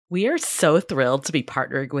We are so thrilled to be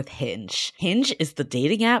partnering with Hinge. Hinge is the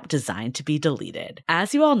dating app designed to be deleted.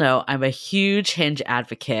 As you all know, I'm a huge Hinge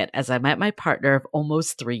advocate as I met my partner of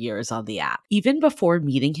almost 3 years on the app. Even before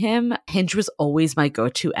meeting him, Hinge was always my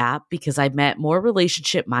go-to app because I met more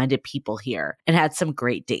relationship-minded people here and had some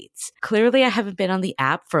great dates. Clearly, I haven't been on the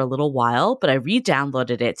app for a little while, but I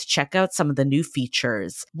re-downloaded it to check out some of the new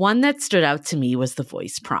features. One that stood out to me was the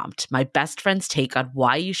voice prompt, my best friend's take on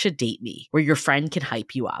why you should date me, where your friend can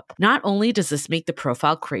hype you up. Not only does this make the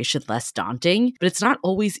profile creation less daunting, but it's not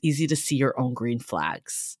always easy to see your own green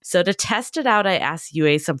flags. So to test it out, I asked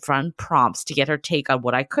Yue some fun prompts to get her take on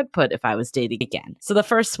what I could put if I was dating again. So the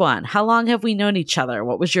first one, how long have we known each other?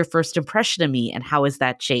 What was your first impression of me and how has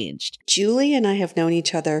that changed? Julie and I have known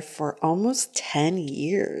each other for almost 10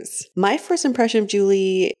 years. My first impression of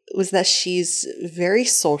Julie was that she's very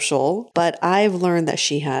social, but I've learned that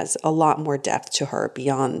she has a lot more depth to her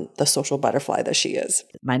beyond the social butterfly that she is.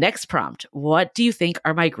 My next prompt, what do you think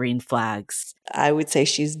are my green flags? I would say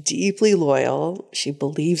she's deeply loyal. She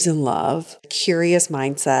believes in love, curious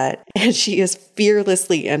mindset, and she is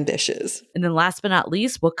fearlessly ambitious. And then last but not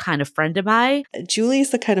least, what kind of friend am I? Julie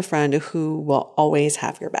is the kind of friend who will always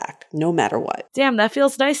have your back, no matter what. Damn, that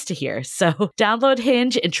feels nice to hear. So download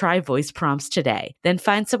Hinge and try voice prompts today. Then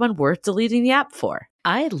find someone worth deleting the app for.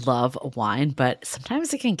 I love wine, but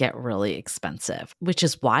sometimes it can get really expensive, which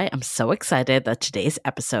is why I'm so excited that today's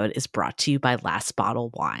episode is brought to you by Last Bottle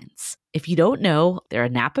Wines. If you don't know, they're a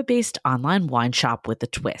Napa-based online wine shop with a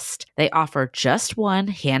twist. They offer just one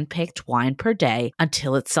hand-picked wine per day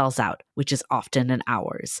until it sells out, which is often in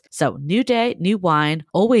hours. So new day, new wine,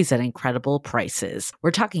 always at incredible prices.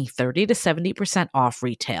 We're talking 30 to 70% off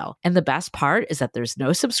retail. And the best part is that there's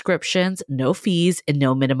no subscriptions, no fees, and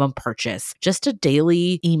no minimum purchase. Just a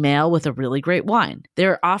daily email with a really great wine.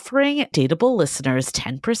 They're offering Dateable listeners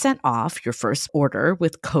 10% off your first order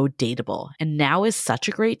with code Dateable. And now is such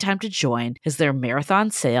a great time to join as their marathon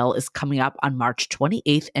sale is coming up on March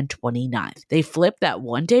 28th and 29th. They flip that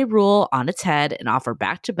one-day rule on its head and offer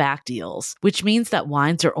back-to-back deals, which means that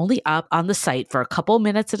wines are only up on the site for a couple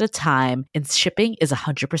minutes at a time and shipping is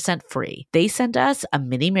 100% free. They sent us a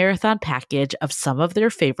mini marathon package of some of their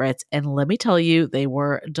favorites, and let me tell you, they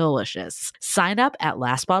were delicious. Sign up at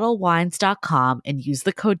lastbottlewines.com and use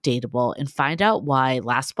the code Dateable and find out why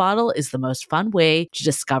Last Bottle is the most fun way to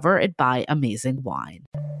discover and buy amazing wine.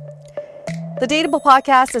 The Dateable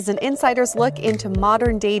podcast is an insider's look into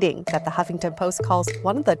modern dating that the Huffington Post calls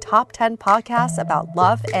one of the top 10 podcasts about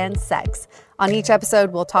love and sex. On each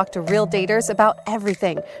episode, we'll talk to real daters about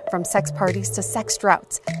everything from sex parties to sex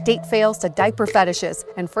droughts, date fails to diaper fetishes,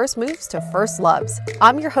 and first moves to first loves.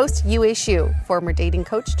 I'm your host, Yue Xu, former dating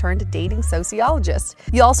coach turned dating sociologist.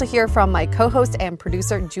 You'll also hear from my co-host and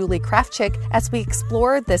producer, Julie Krafchick, as we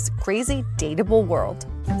explore this crazy dateable world.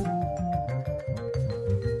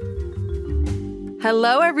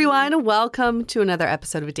 Hello, everyone. Welcome to another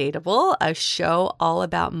episode of Dateable, a show all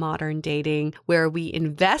about modern dating, where we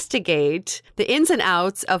investigate the ins and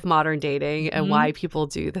outs of modern dating and why people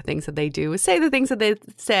do the things that they do, say the things that they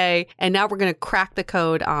say. And now we're going to crack the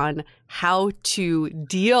code on how to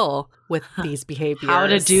deal with these behaviors. How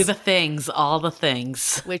to do the things, all the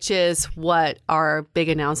things. Which is what our big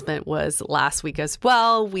announcement was last week as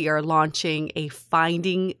well. We are launching a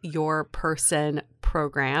Finding Your Person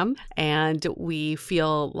program, and we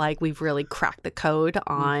feel like we've really cracked the code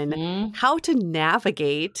on how to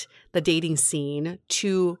navigate the dating scene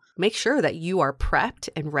to make sure that you are prepped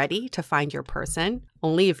and ready to find your person,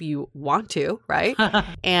 only if you want to, right?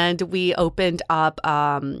 And we opened up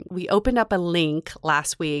a link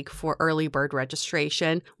last week for early bird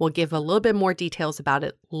registration. We'll give a little bit more details about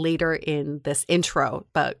it later in this intro,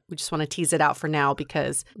 but we just want to tease it out for now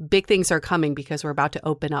because big things are coming because we're about to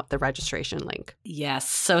open up the registration link. Yes.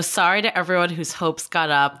 So sorry to everyone whose hopes got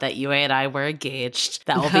up that Yue and I were engaged.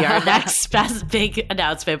 That will be our next best big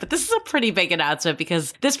announcement. But this is a pretty big announcement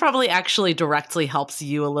because this probably actually directly helps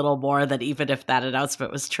you a little more than even if that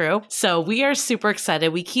announcement was true. So we are super excited.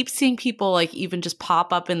 We keep seeing people like even just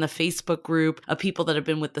pop up in the Facebook group of people that have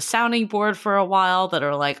been with the sounding board for a while that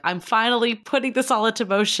are like, I'm finally putting this all into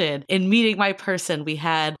motion and meeting my person. We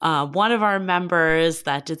had one of our members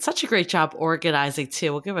that did such a great job organizing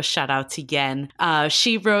too. We'll give a shout out to Yen.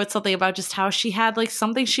 She wrote something about just how she had like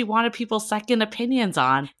something she wanted people's second opinions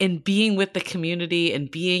on, and being with the community and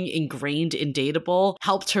being ingrained in Dateable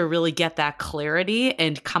helped her to really get that clarity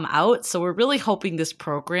and come out. So we're really hoping this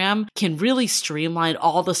program can really streamline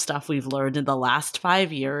all the stuff we've learned in the last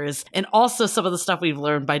 5 years, and also some of the stuff we've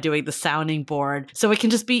learned by doing the sounding board, so it can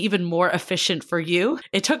just be even more efficient for you.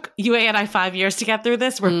 It took Yue and I 5 years to get through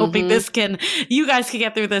this. We're hoping you guys can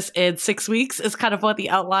get through this in 6 weeks is kind of what the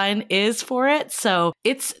outline is for it. So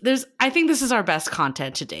I think this is our best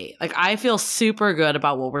content to date. Like, I feel super good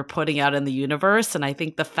about what we're putting out in the universe. And I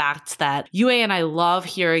think the fact that Yue and I love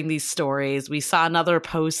hearing these stories. We saw another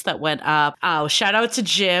post that went up. Shout out to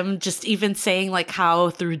Jim, just even saying like how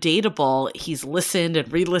through Dateable, he's listened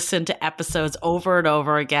and re-listened to episodes over and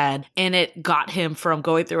over again. And it got him from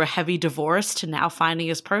going through a heavy divorce to now finding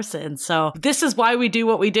his person. So this is why we do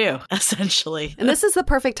what we do, essentially. And this is the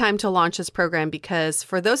perfect time to launch this program, because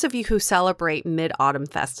for those of you who celebrate Mid-Autumn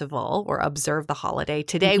Festival or observe the holiday,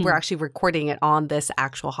 today we're actually recording it on this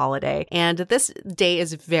actual holiday. And this day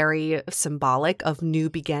is very symbolic of new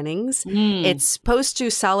beginnings. It's supposed to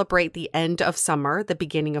celebrate the end of summer, the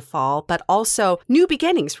beginning of fall, but also new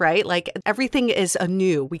beginnings, right? Like everything is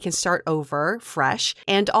anew. We can start over fresh.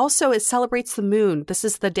 And also it celebrates the moon. This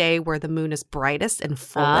is the day where the moon is brightest and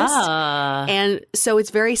fullest. And so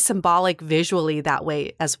it's very symbolic visually that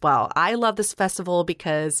way as well. I love this festival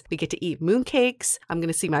because we get to eat mooncakes. I'm going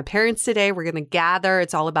to see my parents today. We're going to gather.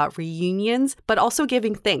 It's all about reunions, but also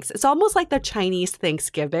giving thanks. It's almost like the Chinese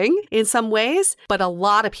Thanksgiving in some ways, but a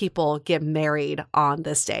lot of people get married on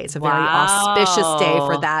this day. It's a very auspicious day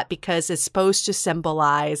for that because it's supposed to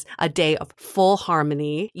symbolize a day of full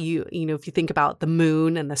harmony. You know, if you think about the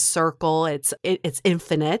moon and the circle, it's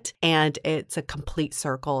infinite and it's a complete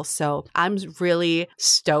circle. So I'm really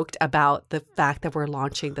stoked about the fact that we're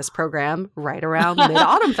launching this program right around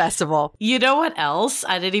Mid-Autumn Festival. You know what else?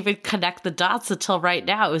 I didn't even connect the dots until right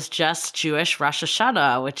now. It was just Jewish Rosh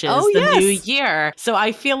Hashanah, which is the new year. So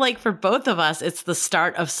I feel like for both of us, it's the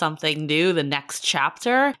start of something new, the next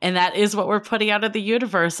chapter. And that is what we're putting out of the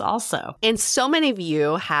universe also. And so many of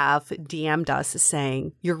you have DM'd us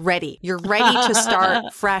saying, you're ready. You're ready to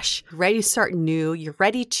start fresh, ready to start new. You're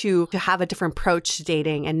ready to have a different approach to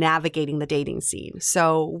dating and navigating the dating scene.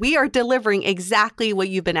 So we are delivering exactly what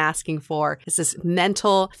you've been asking for. It's this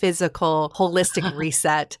mental, physical, holistic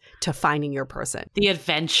reset to finding your person. The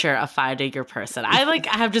adventure of finding your person. I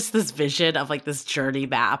have just this vision of like this journey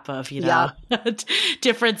map of, you know,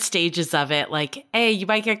 different stages of it. Like, hey, you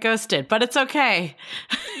might get ghosted, but it's okay.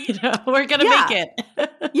 You know, we're going to make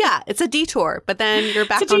it. Yeah, it's a detour, but then you're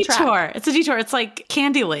back on track. It's a detour. It's like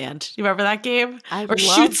Candyland. You remember that game? Or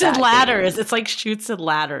Chutes and Ladders. It's like Chutes and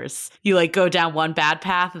Ladders. You like go down one bad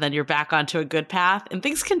path and then you're back onto a good path, and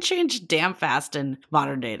things can change damn fast in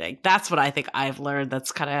modern dating. That's what I think I've learned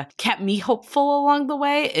that's kind of kept me hopeful along the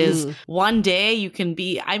way is one day you can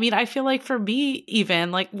be, I mean, I feel like for me,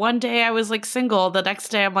 even like one day I was like single. The next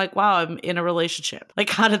day I'm like, wow, I'm in a relationship. Like,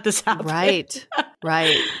 how did this happen? Right.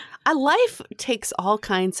 Life takes all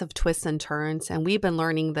kinds of twists and turns, and we've been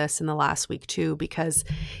learning this in the last week too, because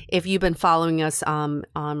if you've been following us on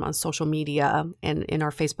social media and in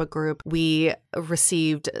our Facebook group, we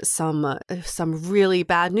received some really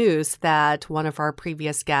bad news that one of our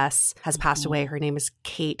previous guests has passed away. Her name is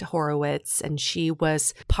Kate Horowitz, and she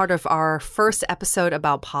was part of our first episode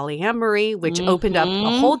about polyamory, which opened up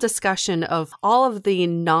a whole discussion of all of the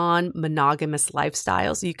non-monogamous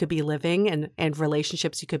lifestyles you could be living and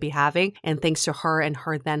relationships you could be having. And thanks to her and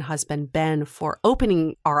her then husband, Ben, for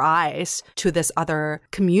opening our eyes to this other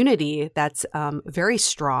community that's very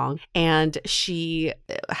strong. And she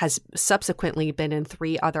has subsequently been in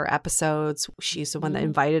 3 other episodes. She's the one that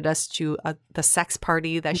invited us to the sex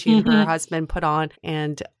party that she and her husband put on.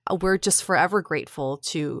 And we're just forever grateful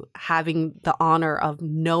to having the honor of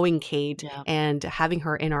knowing Kate and having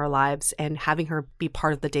her in our lives and having her be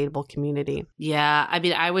part of the Dateable community. Yeah. I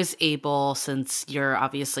mean, I was able, since you're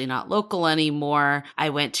obviously not local anymore, I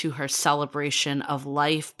went to her celebration of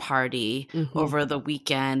life party over the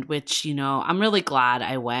weekend, which, you know, I'm really glad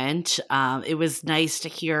I went. It was nice to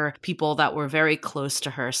hear people that were very close to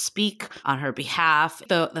her speak on her behalf.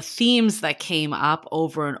 The themes that came up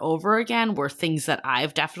over and over again were things that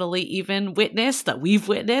I've definitely even witnessed, that we've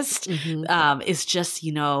witnessed, is just,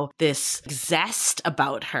 you know, this zest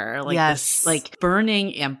about her, like this like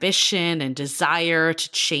burning ambition and desire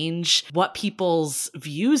to change what people's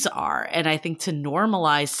views are. And I think to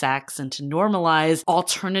normalize sex and to normalize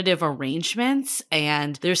alternative arrangements.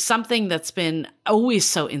 And there's something that's been always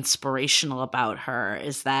so inspirational about her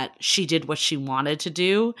is that she did what she wanted to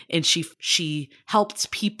do, and she helped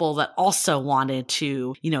people that also wanted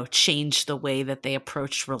to, you know, change the way that they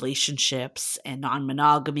approached relationships and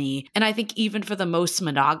non-monogamy. And I think even for the most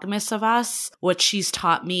monogamous of us, what she's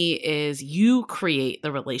taught me is you create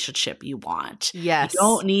the relationship you want. Yes. You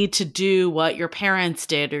don't need to do what your parents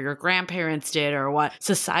did or your grandparents did or what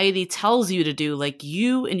society tells you to do. Like,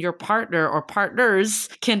 you and your partner or partners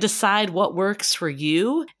can decide what works for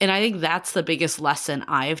you. And I think that's the biggest lesson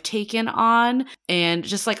I've taken on. And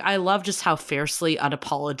just like, I love just how fiercely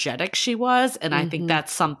unapologetic she was. And I think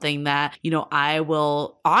that's something that, you know, I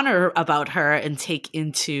will honor about her and take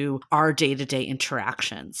into our day-to-day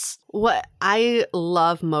interactions. What I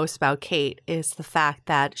love most about Kate is the fact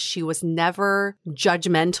that she was never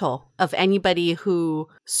judgmental of anybody who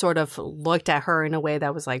sort of looked at her in a way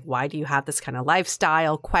that was like, why do you have this kind of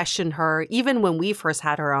lifestyle? Question her. Even when we first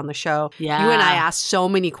had her on the show, you and I asked so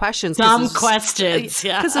many questions. Dumb questions.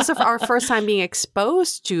 Yeah. Because this is our first time being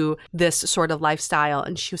exposed to this sort of lifestyle.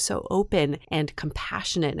 And she was so open and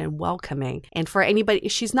compassionate and welcoming. And for anybody,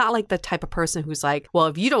 she's not like the type of person who's like, well,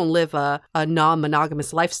 if you don't live a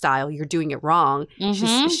non-monogamous lifestyle, you're doing it wrong.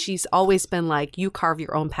 She's always been like, you carve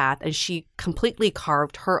your own path. And she completely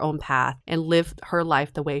carved her own path and lived her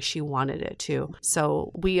life the way she wanted it to.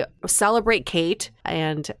 So we celebrate Kate,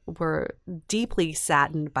 and we're deeply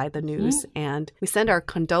saddened by the news. And we send our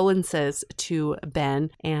condolences to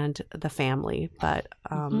Ben and the family. But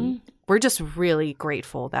we're just really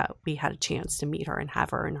grateful that we had a chance to meet her and have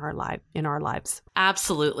her in our lives.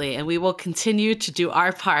 Absolutely. And we will continue to do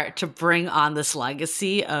our part to bring on this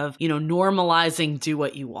legacy of, you know, normalizing do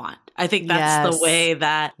what you want. I think that's the way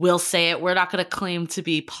that we'll say it. We're not going to claim to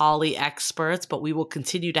be poly experts, but we will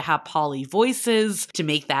continue to have poly voices to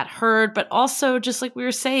make that heard. But also, just like we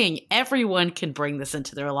were saying, everyone can bring this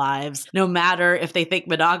into their lives, no matter if they think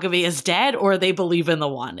monogamy is dead or they believe in the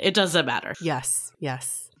one. It doesn't matter. Yes.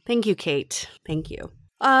 Thank you, Kate. Thank you.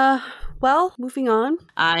 Well, moving on.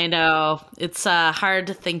 I know. It's a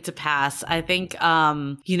hard thing to pass. I think,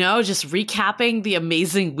 you know, just recapping the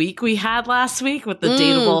amazing week we had last week with the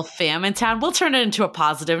Dateable fam in town. We'll turn it into a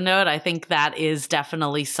positive note. I think that is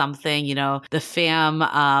definitely something, you know, the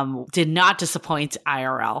fam did not disappoint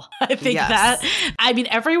IRL. I think I mean,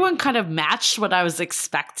 everyone kind of matched what I was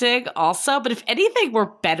expecting also, but if anything, we're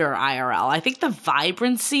better IRL. I think the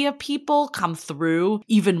vibrancy of people come through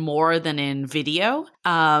even more than in video.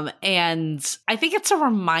 And I think it's a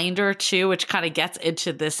reminder too, which kind of gets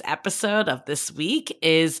into this episode of this week,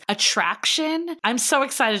 is attraction. I'm so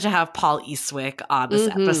excited to have Paul Eastwick on this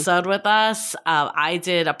episode with us. I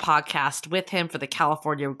did a podcast with him for the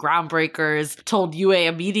California Groundbreakers, told Yue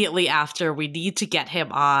immediately after we need to get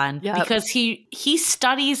him on because he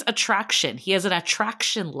studies attraction. He has an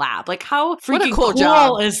attraction lab. Like, how freaking cool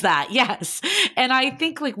job is that? Yes. And I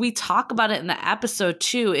think like we talk about it in the episode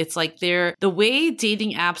too. It's like the way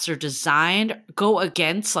dating apps are designed go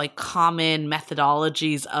against like common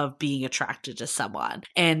methodologies of being attracted to someone,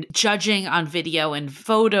 and judging on video and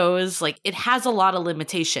photos, like it has a lot of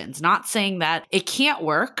limitations. Not saying that it can't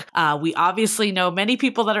work. We obviously know many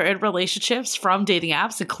people that are in relationships from dating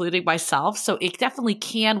apps, including myself. So it definitely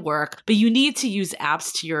can work, but you need to use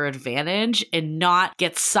apps to your advantage and not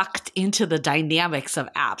get sucked into the dynamics of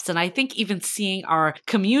apps. And I think even seeing our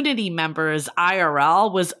community members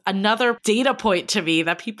IRL was another data point to me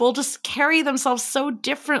that people just carry themselves so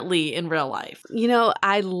differently in real life. You know,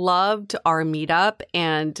 I loved our meetup,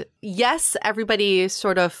 and yes, everybody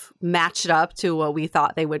sort of matched up to what we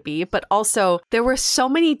thought they would be, but also there were so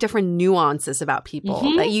many different nuances about people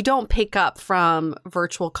that you don't pick up from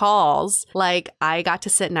virtual calls. Like, I got to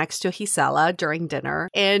sit next to Gisela during dinner,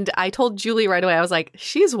 and I told Julie right away, I was like,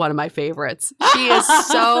 she's one of my favorites. She is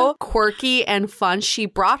so quirky and fun. She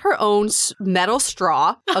brought her own metal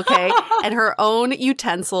straw, okay, and her own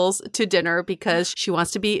utensils to dinner because she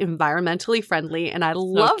wants to be environmentally friendly. And I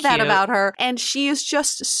love that about her. And she is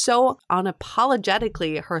just so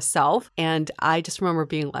unapologetically herself. And I just remember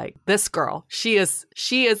being like, this girl, she is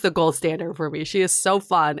the gold standard for me. She is so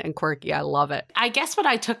fun and quirky. I love it. I guess what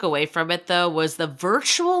I took away from it, though, was the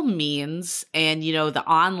virtual means and, you know, the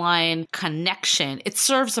online connection. It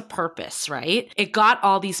serves a purpose, right? It got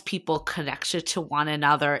all these people connected to one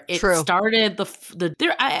another. It started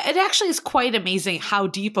it actually is quite amazing how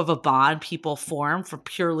deep of a bond people form from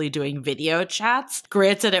purely doing video chats.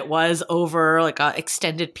 Granted, it was over like an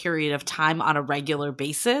extended period of time on a regular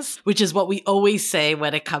basis, which is what we always say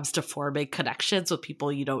when it comes to forming connections with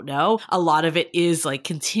people you don't know. A lot of it is like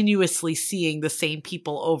continuously seeing the same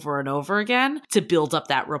people over and over again to build up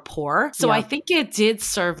that rapport. So I think it did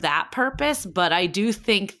serve that purpose, but I do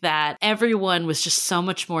think that everyone was just so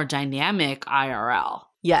much more dynamic IRL.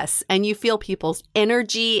 Yes, and you feel people's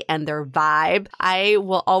energy and their vibe. I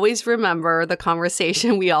will always remember the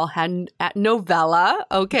conversation we all had at Novella.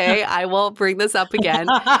 Okay, I will bring this up again.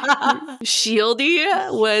 Shieldy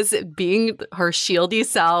was being her shieldy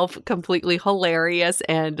self, completely hilarious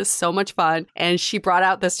and so much fun. And she brought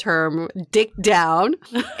out this term, dick down.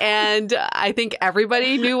 And I think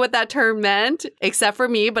everybody knew what that term meant, except for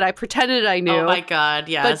me, but I pretended I knew. Oh my God,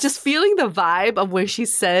 yes. But just feeling the vibe of when she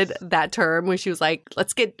said that term, when she was like,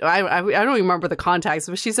 let's get, I don't even remember the context,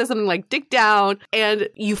 but she said something like dick down, and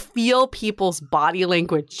you feel people's body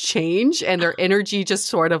language change and their energy just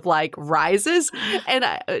sort of like rises. And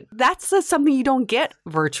that's something you don't get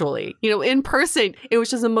virtually. You know, in person, it was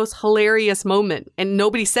just the most hilarious moment and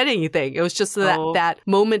nobody said anything. It was just that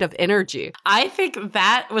moment of energy. I think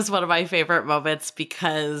that was one of my favorite moments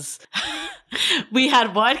because we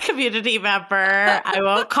had one community member, I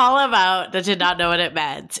won't call him out, that did not know what it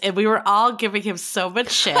meant. And we were all giving him so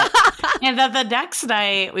much shit. And then the next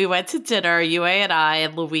night, we went to dinner, Yue and I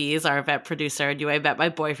and Louise, our event producer, and Yue met my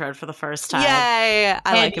boyfriend for the first time. Yay!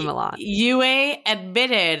 I like him a lot. Yue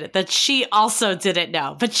admitted that she also didn't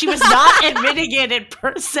know, but she was not admitting it in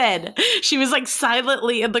person. She was like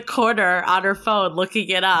silently in the corner on her phone looking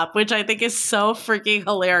it up, which I think is so freaking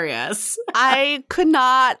hilarious. I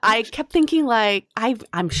kept thinking like,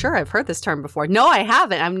 I'm sure I've heard this term before. No, I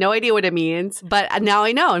haven't. I have no idea what it means, but now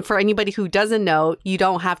I know. And for anybody who doesn't know, you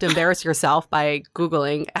don't have to embarrass yourself by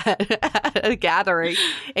Googling at a gathering.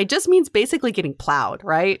 It just means basically getting plowed,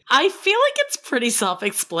 right? I feel like it's pretty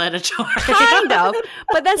self-explanatory. Kind of.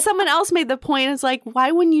 But then someone else made the point, it's like,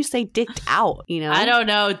 why wouldn't you say dicked out, you know? I don't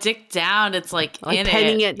know. Dick down, it's like in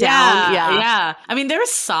penning it down. Yeah. I mean, there's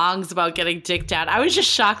songs about getting dicked down. I was just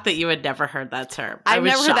shocked that you had never heard that term. I've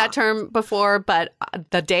never heard that term before, but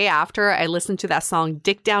the day after, I listened to that song,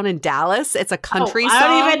 Dick Down in Dallas. It's a country song. I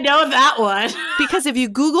don't even know that one. Because if you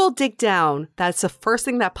Google Dick Down, that's the first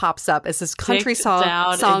thing that pops up. It's this country song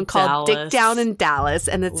called Dick Down in Dallas.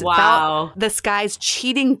 And it's about this guy's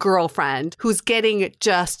cheating girlfriend who's getting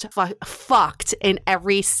just fucked in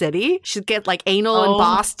every city. She'd get like anal in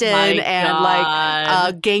Boston and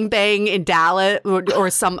like gangbang in Dallas or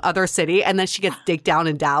some other city. And then she gets dick down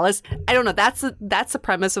in Dallas. I don't know. That's the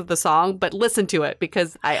premise of the song, but listen to it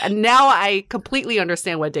because now I completely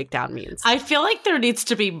understand what dick down means. I feel like there needs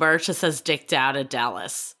to be merch that says dick down in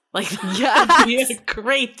Dallas. Like, yes. That'd be a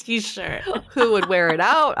great t-shirt. Who would wear it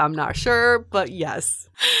out? I'm not sure, but yes.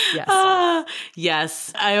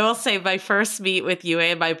 Yes. I will say my first meet with Yue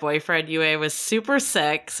and my boyfriend, Yue was super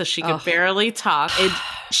sick, so she could barely talk. And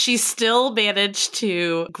she still managed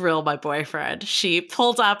to grill my boyfriend. She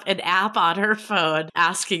pulled up an app on her phone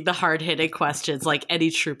asking the hard-hitting questions like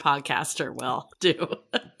any true podcaster will do.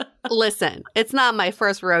 Listen, it's not my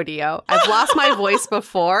first rodeo. I've lost my voice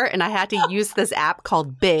before, and I had to use this app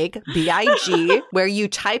called Big, B-I-G, where you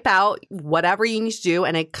type out whatever you need to do,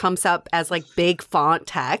 and it comes up as like big font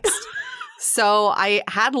text. So I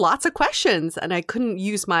had lots of questions, and I couldn't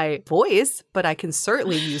use my voice, but I can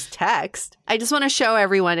certainly use text. I just want to show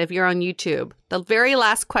everyone, if you're on YouTube, the very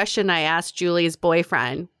last question I asked Julie's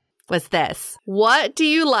boyfriend was this. What do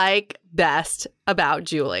you like best about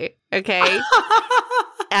Julie? Okay.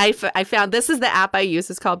 I found this is the app I use.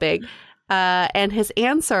 It's called Big. And his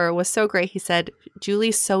answer was so great. He said,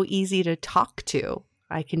 Julie's so easy to talk to.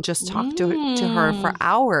 I can just talk to her for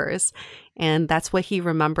hours. And that's what he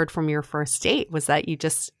remembered from your first date was that you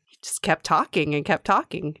just kept talking and kept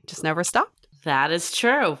talking. Just never stopped. That is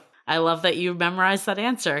true. I love that you memorized that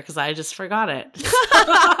answer because I just forgot it.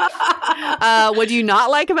 What do you not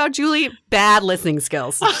like about Julie? Bad listening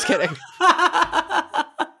skills. Just kidding.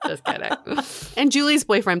 Just kidding. And Julie's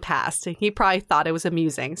boyfriend passed. He probably thought it was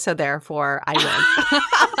amusing. So therefore, I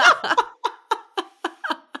win.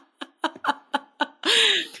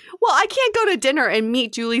 Well, I can't go to dinner and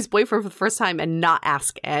meet Julie's boyfriend for the first time and not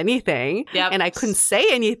ask anything. Yep. And I couldn't say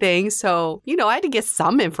anything. So, I had to get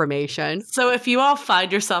some information. So if you all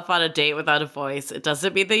find yourself on a date without a voice, it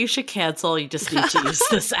doesn't mean that you should cancel. You just need to use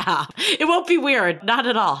this app. It won't be weird. Not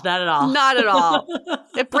at all. Not at all. Not at all.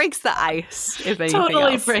 It breaks the ice, if anything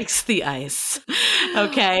Totally else. breaks the ice.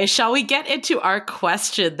 Okay, shall we get into our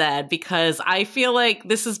question then? Because I feel like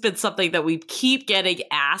this has been something that we keep getting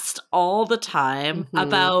asked all the time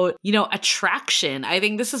about, attraction. I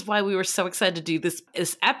think this is why we were so excited to do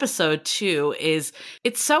this episode too, is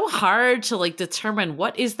it's so hard to like determine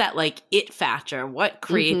what is that like it factor, what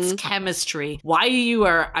creates chemistry, why you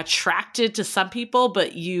are attracted to some people,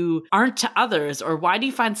 but you aren't to others, or why do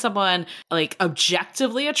you find someone like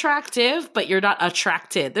objectively attractive, but you're not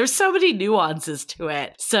attracted? There's so many nuances to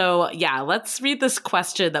it. So yeah, let's read this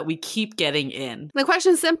question that we keep getting in. The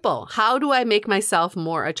question's simple. How do I make myself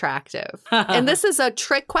more attractive? And this is a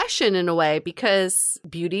trick question in a way, because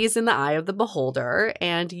beauty is in the eye of the beholder,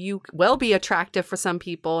 and you will be attractive for some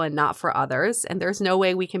people and not for others. And there's no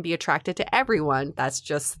way we can be attracted to everyone. That's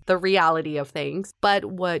just the reality of things. But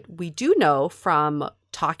what we do know from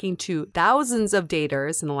talking to thousands of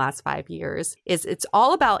daters in the last 5 years is it's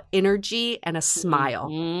all about energy and a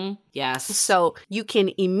smile. Yes. So you can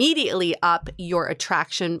immediately up your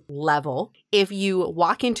attraction level if you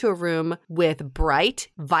walk into a room with bright,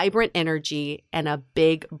 vibrant energy and a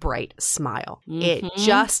big, bright smile.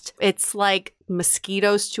 It's like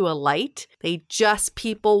mosquitoes to a light.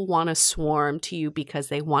 People want to swarm to you because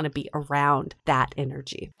they want to be around that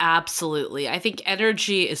energy. Absolutely. I think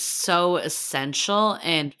energy is so essential.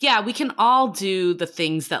 And yeah, we can all do the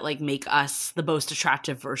things that like make us the most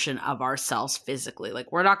attractive version of ourselves physically.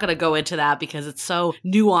 Like we're not going to go into that because it's so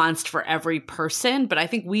nuanced for every person, but I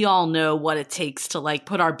think we all know what it takes to like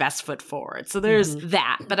put our best foot forward. So there's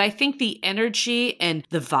that. But I think the energy and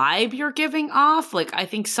the vibe you're giving off, like I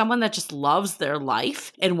think someone that just loves their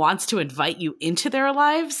life and wants to invite you into their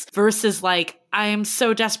lives versus like, I am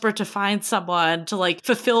so desperate to find someone to like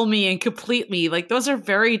fulfill me and complete me. Like those are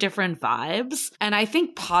very different vibes. And I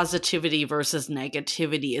think positivity versus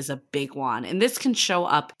negativity is a big one. And this can show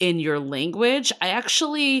up in your language. I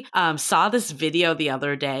actually saw this video the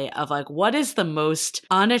other day of like, what is the most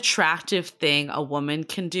unattractive thing a woman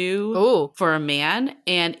can do for a man?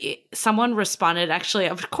 And someone responded, actually,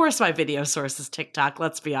 of course, my video source is TikTok.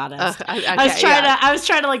 Let's be honest. I was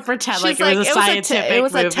trying to like pretend like it was a scientific it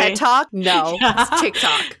was movie. A TED Talk? No. It's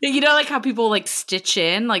TikTok. You know, like how people like stitch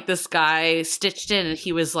in, like this guy stitched in and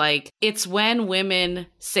he was like, it's when women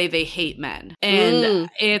say they hate men. And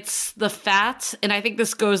it's the fact, and I think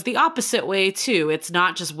this goes the opposite way too. It's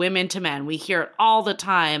not just women to men. We hear it all the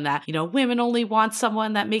time that, women only want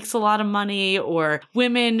someone that makes a lot of money, or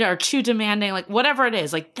women are too demanding, like whatever it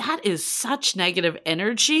is. Like that is such negative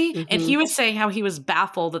energy. And he was saying how he was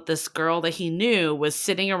baffled that this girl that he knew was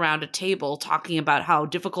sitting around a table talking about how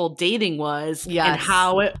difficult dating was. And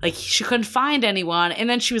how she couldn't find anyone. And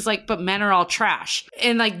then she was like, but men are all trash.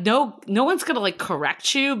 And like, no one's going to like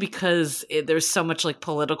correct you because there's so much like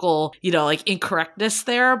political, like incorrectness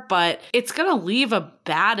there, but it's going to leave a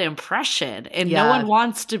bad impression and no one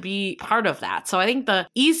wants to be part of that. So I think the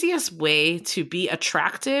easiest way to be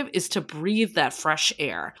attractive is to breathe that fresh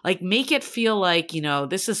air. Like make it feel like,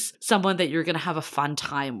 this is someone that you're going to have a fun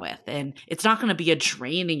time with and it's not going to be a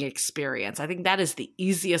draining experience. I think that is the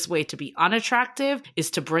easiest way to be unattractive, is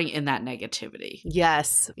to bring in that negativity.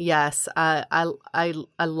 Yes. I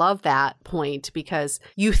love that point because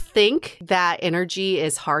you think that energy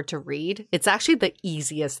is hard to read. It's actually the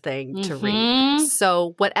easiest thing to read.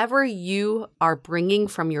 So whatever you are bringing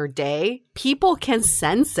from your day, people can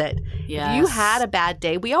sense it. Yes. If you had a bad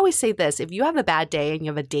day, we always say this, if you have a bad day and you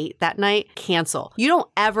have a date that night, cancel. You don't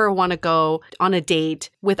ever want to go on a date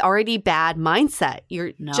with already bad mindset.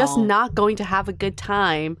 You're just not going to have a good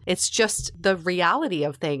time. It's just the reality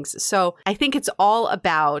of things. So I think it's all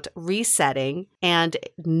about resetting and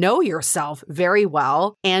know yourself very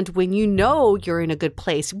well. And when you know you're in a good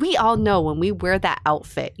place, we all know when we wear that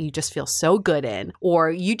outfit you just feel so good in, or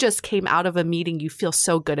you just came out of a meeting you feel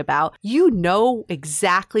so good about, you know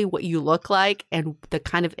exactly what you look like and the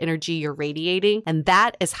kind of energy you're radiating. And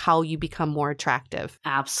that is how you become more attractive.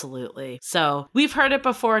 Absolutely. So we've heard it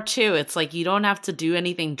before too. It's like you don't have to do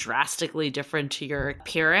anything drastically different to your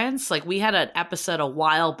appearance. Like we had an episode a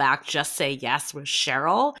while back, Just Say Yes with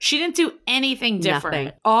Cheryl. She didn't do anything different.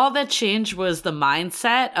 Nothing. All that changed was the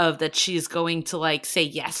mindset of that she's going to like say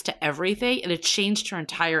yes to everything, and it changed her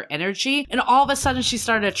entire energy. And all of a sudden she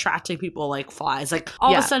started attracting people like flies. Like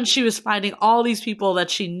all of a sudden she was finding all these people that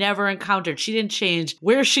she never encountered. She didn't change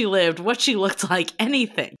where she lived, what she looked like,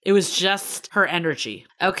 anything. It was just her energy.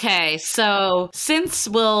 Okay, so since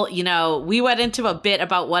we went into a bit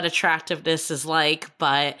about what attractiveness is like,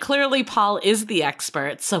 but clearly Paul is the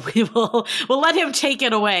expert, so we'll let him take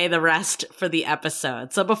it away the rest for the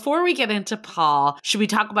episode. So before we get into Paul, should we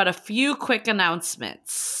talk about a few quick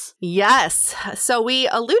announcements? Yes. So we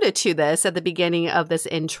alluded to this at the beginning of this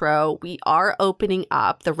intro. We are opening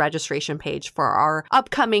up the registration page for our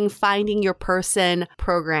upcoming Finding Your Person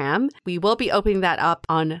program. We will be opening that up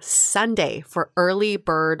on Sunday for early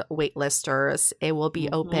bird waitlisters. It will be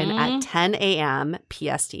open at 10 a.m.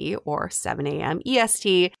 PST or 7 a.m.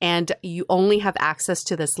 EST. And you only have access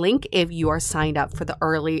to this link if you are signed up for the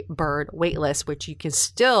early bird waitlist, which you can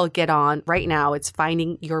still get on right now. It's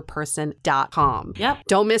findingyourperson.com. Yep.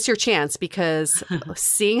 Don't miss your chance, because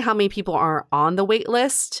seeing how many people are on the wait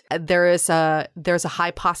list, there's a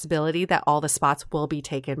high possibility that all the spots will be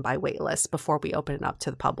taken by wait lists before we open it up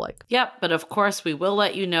to the public. Yep, but of course we will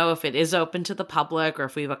let you know if it is open to the public or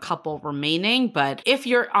if we have a couple remaining. But if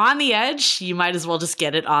you're on the edge, you might as well just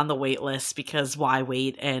get it on the wait list, because why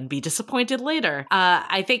wait and be disappointed later?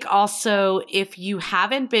 I think also, if you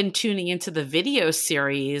haven't been tuning into the video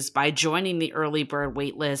series, by joining the early bird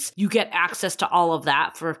wait list, you get access to all of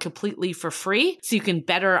that completely for free. So you can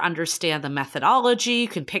better understand the methodology. You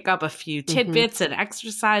can pick up a few tidbits and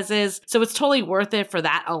exercises. So it's totally worth it for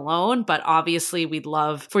that alone. But obviously we'd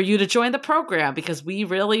love for you to join the program, because we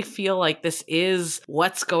really feel like this is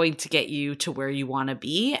what's going to get you to where you want to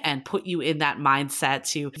be and put you in that mindset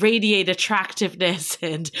to radiate attractiveness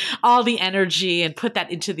and all the energy and put that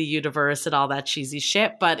into the universe and all that cheesy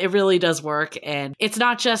shit. But it really does work. And it's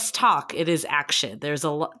not just talk, it is action. There's a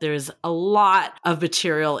lot of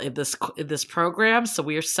material in this program. So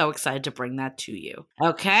we are so excited to bring that to you.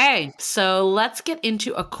 Okay, so let's get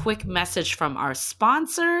into a quick message from our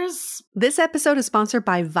sponsors. This episode is sponsored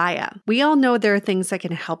by Viia. We all know there are things that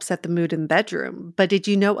can help set the mood in the bedroom, but did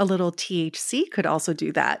you know a little THC could also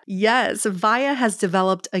do that? Yes, Viia has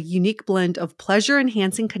developed a unique blend of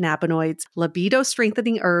pleasure-enhancing cannabinoids,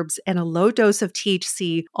 libido-strengthening herbs, and a low dose of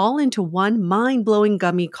THC, all into one mind-blowing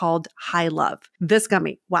gummy called High Love. This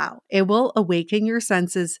gummy, wow, it will awaken your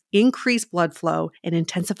senses, increase blood flow, and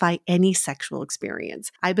intensify any sexual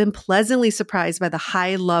experience. I've been pleasantly surprised by the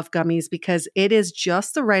High Love gummies, because it is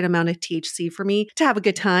just the right amount of THC for me to have a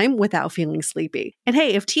good time without feeling sleepy. And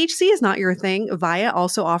hey, if THC is not your thing, Viia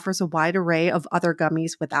also offers a wide array of other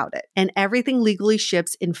gummies without it. And everything legally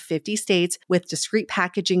ships in 50 states with discreet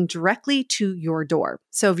packaging directly to your door.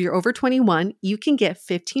 So if you're over 21, you can get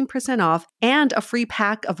 15% off and a free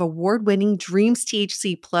pack of award-winning Dreams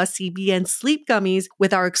THC plus CBN sleep gummies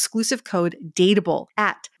with our exclusive code DATEABLE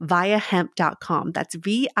at viiahemp.com. That's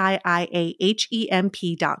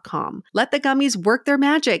VIIAHEMP.com. Let the gummies work their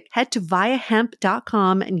magic. Head to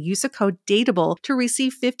viiahemp.com and use the code DATEABLE to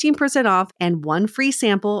receive 15% off and one free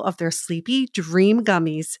sample of their Sleepy Dream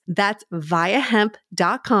gummies. That's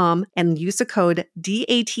viiahemp.com and use the code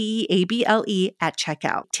DATEABLE at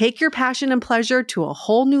checkout. Take your passion and pleasure to a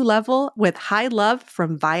whole new level with High Love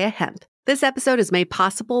from Viia Hemp. This episode is made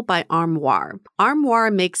possible by Armoire.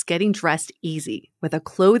 Armoire makes getting dressed easy. With a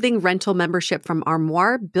clothing rental membership from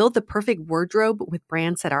Armoire, build the perfect wardrobe with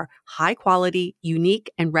brands that are high quality,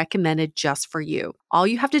 unique, and recommended just for you. All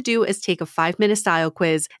you have to do is take a 5-minute style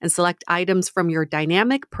quiz and select items from your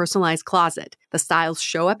dynamic, personalized closet. The styles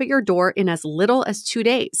show up at your door in as little as 2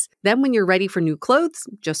 days. Then when you're ready for new clothes,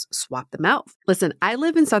 just swap them out. Listen, I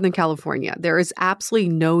live in Southern California. There is absolutely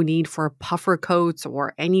no need for puffer coats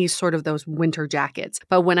or any sort of those winter jackets.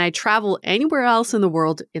 But when I travel anywhere else in the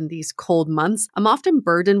world in these cold months, I'm often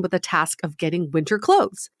burdened with the task of getting winter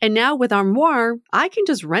clothes. And now with Armoire, I can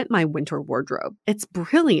just rent my winter wardrobe. It's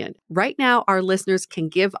brilliant. Right now, our listeners can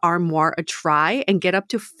give Armoire a try and get up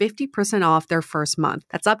to 50% off their first month.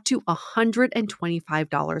 That's up to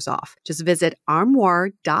 $125 off. Just visit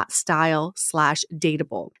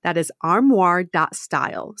armoire.style/dateable. That is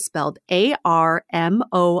armoire.style, spelled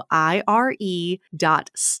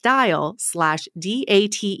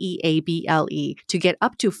ARMOIRE.style/DATEABLE to get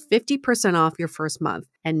up to 50% off your first month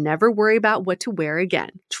and never worry about what to wear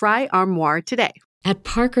again. Try Armoire today. At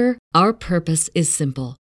Parker, our purpose is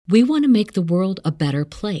simple. We want to make the world a better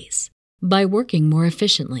place by working more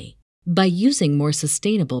efficiently, by using more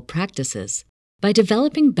sustainable practices, by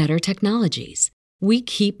developing better technologies. We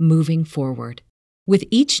keep moving forward. With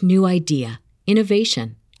each new idea,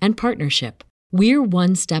 innovation, and partnership, we're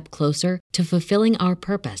one step closer to fulfilling our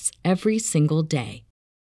purpose every single day.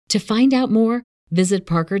 To find out more, visit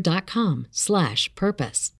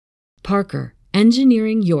parker.com/purpose. Parker,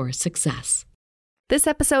 engineering your success. This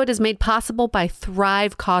episode is made possible by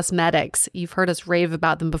Thrive Causemetics. You've heard us rave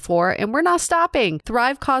about them before, and we're not stopping.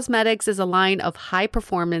 Thrive Causemetics is a line of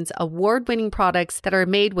high-performance, award-winning products that are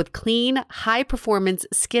made with clean, high-performance,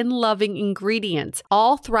 skin-loving ingredients.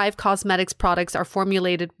 All Thrive Causemetics products are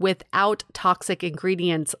formulated without toxic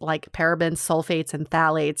ingredients like parabens, sulfates, and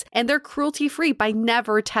phthalates, and they're cruelty-free by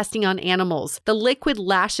never testing on animals. The Liquid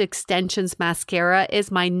Lash Extensions Mascara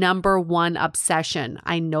is my number one obsession.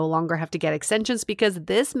 I no longer have to get extensions because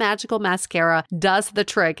this magical mascara does the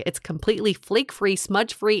trick. It's completely flake-free,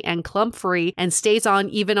 smudge-free, and clump-free and stays on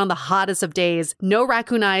even on the hottest of days. No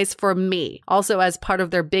raccoon eyes for me. Also, as part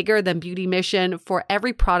of their Bigger Than Beauty mission, for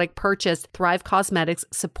every product purchased, Thrive Causemetics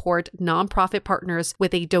support nonprofit partners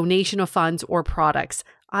with a donation of funds or products.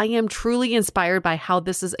 I am truly inspired by how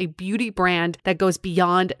this is a beauty brand that goes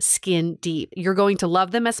beyond skin deep. You're going to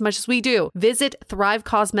love them as much as we do. Visit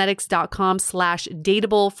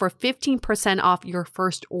thrivecausemetics.com/dateable for 15% off your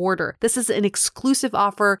first order. This is an exclusive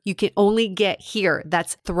offer you can only get here.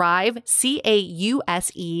 That's Thrive,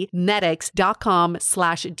 CAUSE,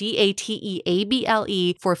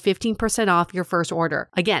 medics.com/DATEABLE for 15% off your first order.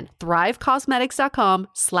 Again,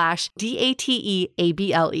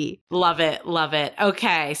 thrivecausemetics.com/DATEABLE. Love it. Love it.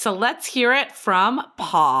 Okay. So let's hear it from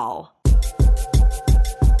Paul.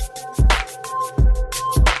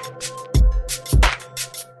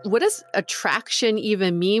 What does attraction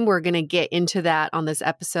even mean? We're going to get into that on this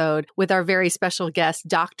episode with our very special guest,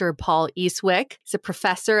 Dr. Paul Eastwick. He's a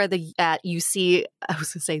professor at UC. I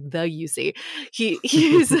was going to say the UC.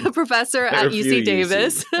 He's a professor at UC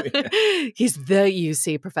Davis. He's the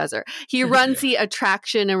UC professor. He runs the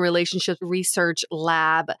Attraction and Relationship Research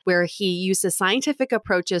Lab, where he uses scientific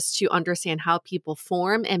approaches to understand how people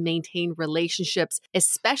form and maintain relationships,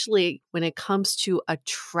 especially when it comes to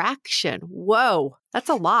attraction. Whoa. That's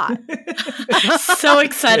a lot. So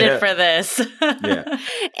excited for this. Yeah.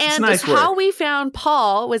 And nice how work. we found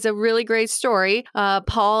Paul was a really great story.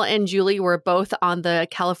 Paul and Julie were both on the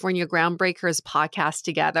California Groundbreakers podcast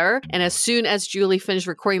together. And as soon as Julie finished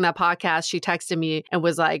recording that podcast, she texted me and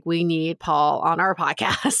was like, we need Paul on our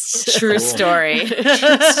podcast. True story. True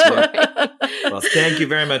story. Well, thank you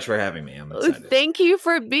very much for having me. I'm excited. Thank you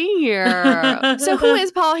for being here. So who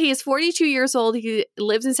is Paul? He is 42 years old. He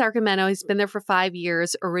lives in Sacramento. He's been there for 5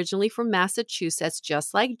 years, originally from Massachusetts,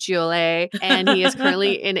 just like Julie. And he is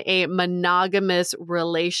currently in a monogamous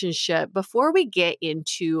relationship. Before we get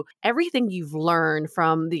into everything you've learned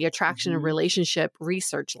from the Attraction and Relationship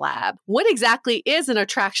Research Lab, what exactly is an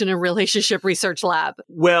Attraction and Relationship Research Lab?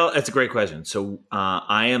 Well, that's a great question. So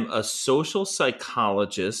I am a social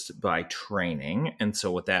psychologist by training. And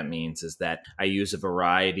so what that means is that I use a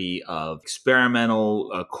variety of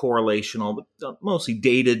experimental, correlational, but mostly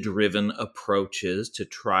data-driven approaches to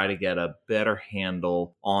try to get a better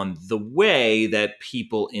handle on the way that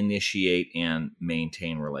people initiate and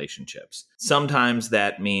maintain relationships. Sometimes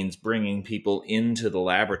that means bringing people into the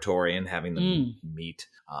laboratory and having them meet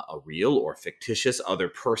a real or fictitious other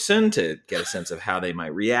person to get a sense of how they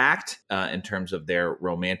might react in terms of their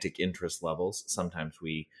romantic interest levels. Sometimes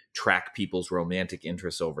we track people's romantic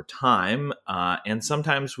interests over time. And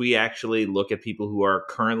sometimes we actually look at people who are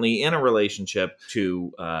currently in a relationship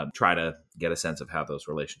to try to get a sense of how those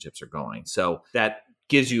relationships are going. So that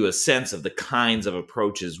gives you a sense of the kinds of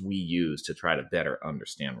approaches we use to try to better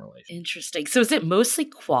understand relationships. Interesting. So is it mostly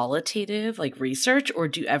qualitative, like research, or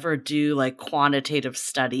do you ever do like quantitative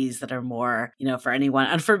studies that are more, for anyone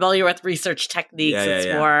unfamiliar with research techniques,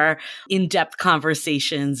 more in-depth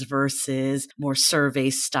conversations versus more survey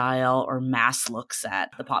style or mass looks at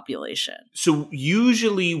the population? So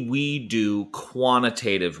usually we do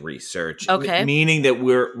quantitative research, meaning that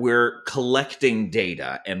we're collecting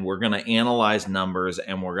data and we're going to analyze numbers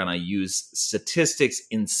and we're going to use statistics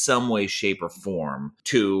in some way, shape, or form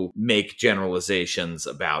to make generalizations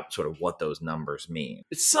about sort of what those numbers mean.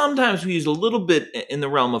 Sometimes we use a little bit in the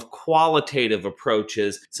realm of qualitative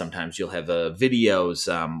approaches. Sometimes you'll have videos.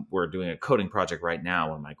 We're doing a coding project right now.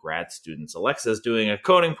 One of my grad students, Alexa, is doing a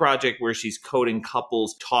coding project where she's coding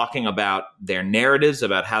couples talking about their narratives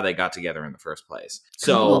about how they got together in the first place.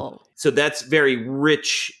 So that's very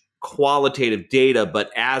rich qualitative data,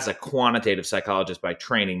 but as a quantitative psychologist by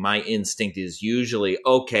training, my instinct is usually,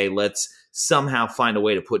 okay, let's somehow find a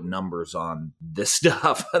way to put numbers on this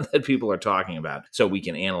stuff that people are talking about so we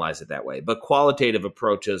can analyze it that way. But qualitative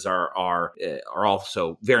approaches are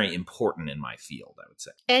also very important in my field, I would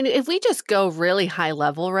say. And if we just go really high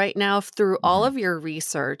level right now through all of your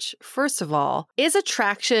research, first of all, is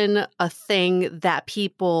attraction a thing that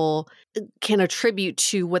people can attribute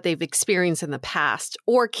to what they've experienced in the past?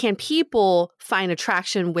 Or can people find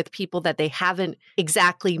attraction with people that they haven't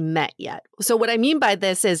exactly met yet? So what I mean by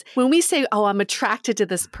this is when we say, oh, I'm attracted to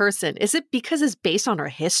this person, is it because it's based on our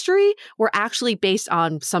history or actually based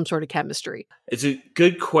on some sort of chemistry? It's a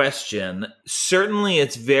good question. Certainly,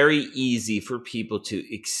 it's very easy for people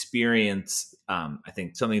to experience I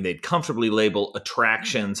think something they'd comfortably label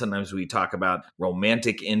attraction. Sometimes we talk about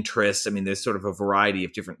romantic interest. I mean, there's sort of a variety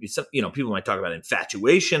of different, people might talk about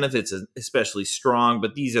infatuation if it's especially strong,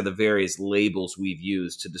 but these are the various labels we've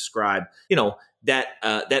used to describe,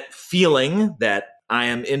 that feeling that I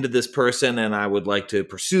am into this person and I would like to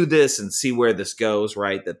pursue this and see where this goes,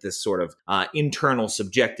 right? That this sort of internal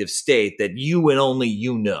subjective state that you and only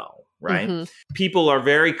you know, right? Mm-hmm. People are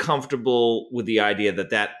very comfortable with the idea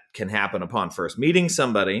that can happen upon first meeting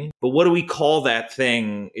somebody. But what do we call that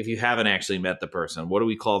thing if you haven't actually met the person? What do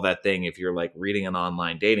we call that thing if you're like reading an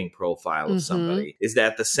online dating profile of somebody? Is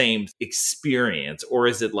that the same experience, or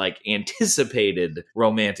is it like anticipated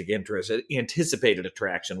romantic interest, anticipated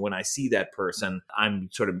attraction? When I see that person, I'm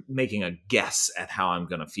sort of making a guess at how I'm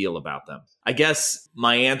going to feel about them. I guess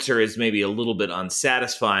my answer is maybe a little bit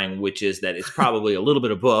unsatisfying, which is that it's probably a little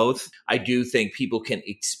bit of both. I do think people can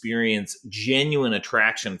experience genuine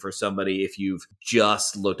attraction for somebody if you've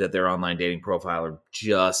just looked at their online dating profile or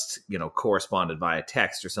just, corresponded via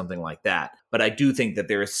text or something like that. But I do think that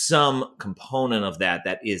there is some component of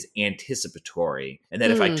that is anticipatory. And that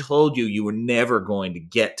if I told you were never going to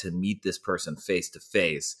get to meet this person face to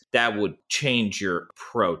face, that would change your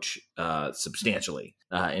approach substantially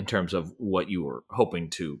in terms of what you were hoping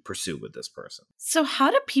to pursue with this person. So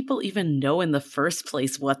how do people even know in the first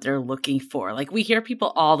place what they're looking for? Like we hear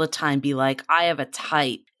people all the time be like, I have a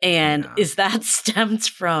type. And is that stemmed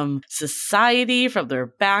from society, from their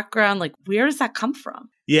background? Like, where does that come from?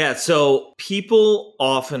 Yeah, so people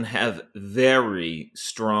often have very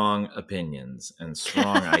strong opinions and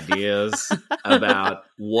strong ideas about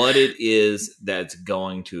what it is that's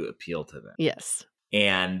going to appeal to them. Yes.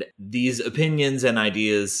 And these opinions and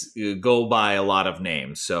ideas go by a lot of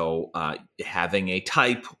names. So having a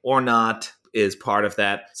type or not is part of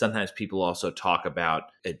that. Sometimes people also talk about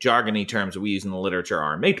jargony terms we use in the literature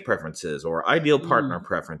are mate preferences or ideal partner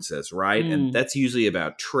preferences, right? And that's usually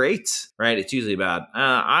about traits, right? It's usually about,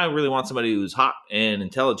 I really want somebody who's hot and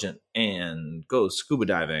intelligent and goes scuba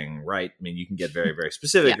diving, right? I mean, you can get very, very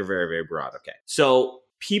specific or very, very broad. Okay. So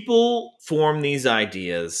people form these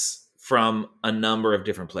ideas from a number of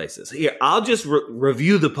different places. Here, I'll just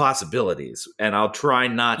review the possibilities, and I'll try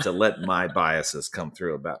not to let my biases come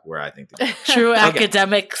through about where I think they go. True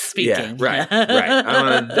academic speaking. Yeah, right.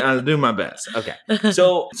 I'm gonna do my best. Okay.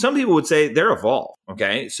 So some people would say they're evolved.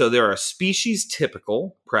 Okay. So there are species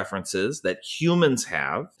typical preferences that humans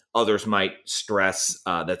have. Others might stress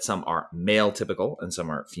that some are male typical and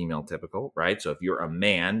some are female typical, right? So if you're a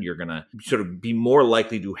man, you're going to sort of be more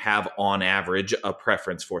likely to have, on average, a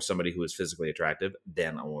preference for somebody who is physically attractive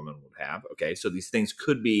than a woman would have. Okay, so these things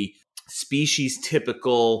could be species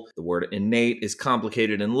typical. The word innate is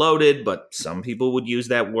complicated and loaded, but some people would use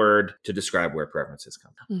that word to describe where preferences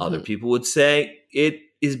come from. Other people would say it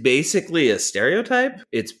is basically a stereotype.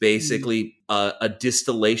 It's basically a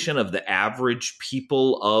distillation of the average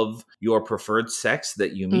people of your preferred sex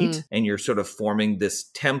that you meet. And you're sort of forming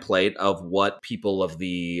this template of what people of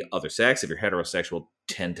the other sex, if you're heterosexual,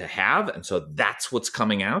 tend to have. And so that's what's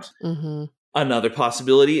coming out. Another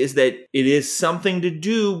possibility is that it is something to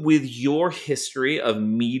do with your history of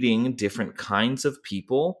meeting different kinds of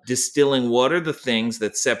people, distilling what are the things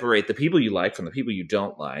that separate the people you like from the people you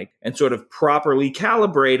don't like, and sort of properly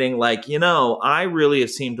calibrating, like, I really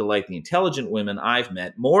have seemed to like the intelligent women I've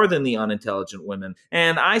met more than the unintelligent women,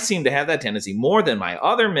 and I seem to have that tendency more than my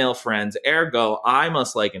other male friends, ergo, I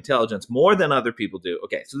must like intelligence more than other people do.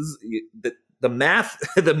 Okay, so this is the math,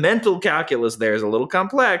 the mental calculus there is a little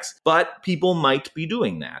complex, but people might be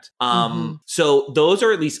doing that. So those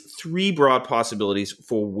are at least three broad possibilities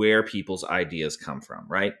for where people's ideas come from,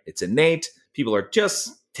 right? It's innate. People are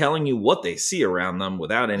just telling you what they see around them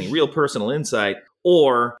without any real personal insight,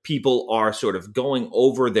 or people are sort of going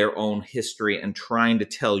over their own history and trying to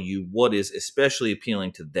tell you what is especially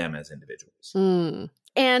appealing to them as individuals.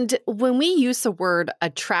 And when we use the word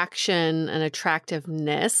attraction and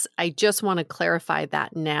attractiveness, I just want to clarify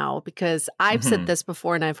that now because I've said this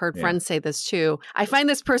before and I've heard friends say this too. I find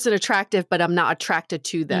this person attractive, but I'm not attracted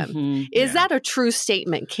to them. Is that a true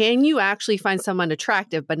statement? Can you actually find someone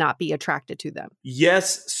attractive but not be attracted to them?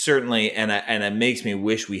 Yes, certainly. And it makes me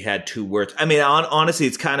wish we had two words. I mean, honestly,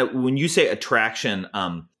 it's kind of when you say attraction,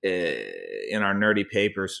 in our nerdy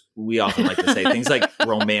papers, we often like to say things like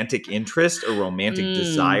romantic interest or romantic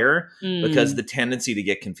desire, because the tendency to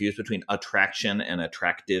get confused between attraction and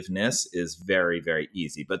attractiveness is very, very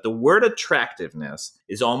easy. But the word attractiveness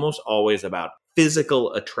is almost always about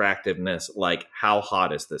physical attractiveness, like how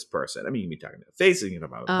hot is this person? I mean, you can be talking about faces, you can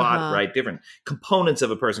talk about body, right? Different components of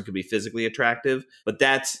a person could be physically attractive, but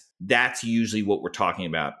that's usually what we're talking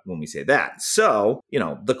about when we say that. So,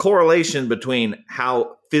 the correlation between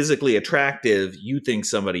how physically attractive you think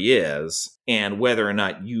somebody is and whether or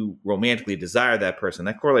not you romantically desire that person,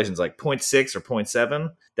 that correlation is like 0.6 or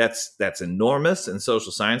 0.7. That's enormous in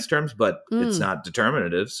social science terms, but it's not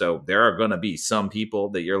determinative. So there are going to be some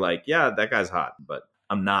people that you're like, yeah, that guy's hot, but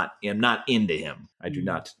I'm not into him. I do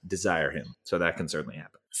not desire him. So that can certainly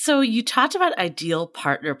happen. So you talked about ideal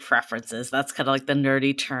partner preferences. That's kind of like the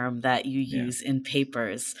nerdy term that you use in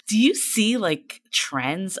papers. Do you see like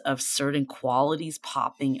trends of certain qualities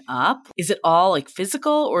popping up? Is it all like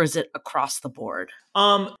physical or is it across the board?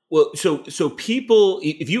 Well, so people,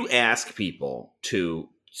 if you ask people to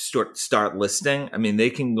start listing, I mean, they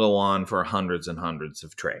can go on for hundreds and hundreds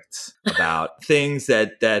of traits about things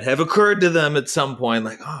that have occurred to them at some point,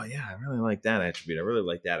 like, oh yeah, I really like that attribute. I really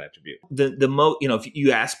like that attribute. If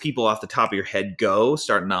you ask people off the top of your head,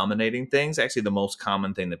 start nominating things. Actually, the most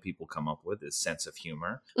common thing that people come up with is sense of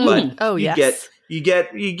humor. But you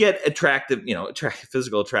get attractive,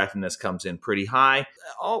 physical attractiveness comes in pretty high.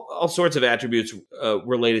 All sorts of attributes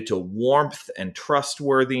related to warmth and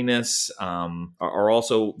trustworthiness are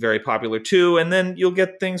also very popular too. And then you'll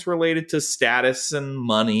get things related to status and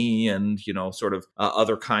money and,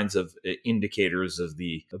 other kinds of indicators of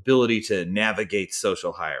the ability to navigate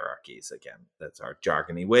social hierarchies. Again, that's our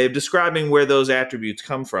jargony way of describing where those attributes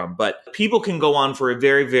come from. But people can go on for a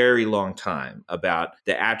very, very long time about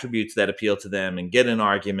the attributes that appeal to them and get in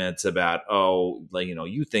arguments about,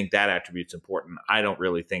 you think that attribute's important. I don't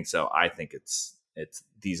really think so. I think it's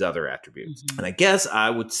these other attributes. And I guess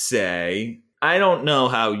I would say, I don't know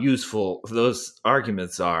how useful those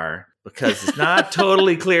arguments are because it's not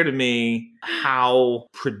totally clear to me how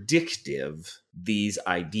predictive these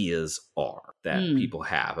ideas are that people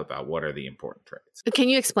have about what are the important traits. Can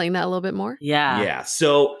you explain that a little bit more? Yeah. Yeah.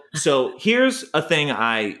 So here's a thing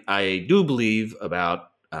I do believe about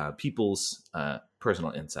people's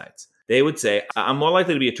personal insights. They would say, I'm more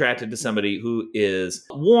likely to be attracted to somebody who is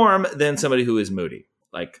warm than somebody who is moody.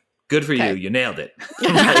 Like, good for you. You nailed it.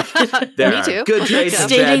 There Me too. are good traits and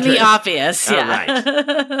Stating bad the traits. obvious. All Yeah.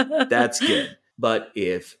 right. That's good. But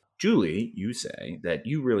if, Julie, you say that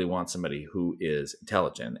you really want somebody who is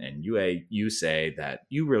intelligent, and you say that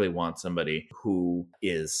you really want somebody who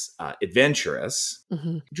is adventurous.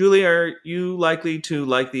 Julie, are you likely to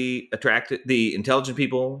like the intelligent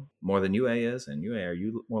people more than Yue is? And Yue, are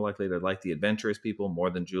you more likely to like the adventurous people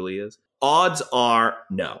more than Julie is? Odds are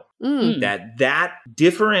no. That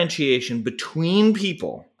differentiation between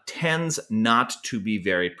people tends not to be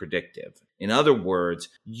very predictive. In other words,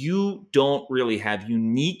 you don't really have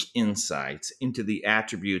unique insights into the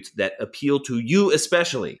attributes that appeal to you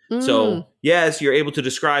especially. So, yes, you're able to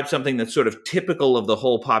describe something that's sort of typical of the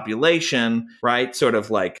whole population, right? Sort of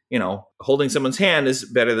like, holding someone's hand is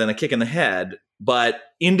better than a kick in the head. But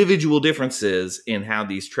individual differences in how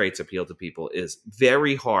these traits appeal to people is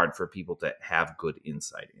very hard for people to have good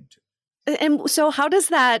insight into. And so how does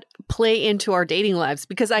that play into our dating lives?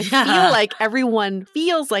 Because I feel like everyone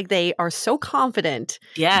feels like they are so confident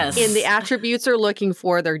in the attributes they're looking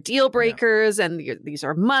for. They're deal breakers and these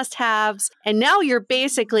are must-haves. And now you're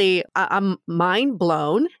basically, I'm mind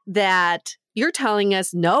blown that you're telling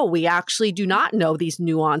us, no, we actually do not know these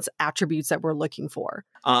nuanced attributes that we're looking for.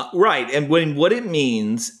 Right. And what it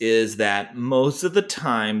means is that most of the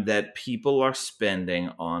time that people are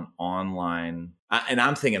spending on online, and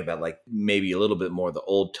I'm thinking about like maybe a little bit more the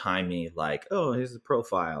old timey, like, oh, here's the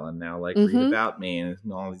profile and now like read about me and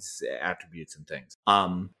all these attributes and things.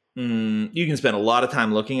 You can spend a lot of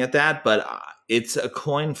time looking at that, but it's a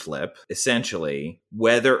coin flip, essentially,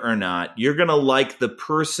 whether or not you're going to like the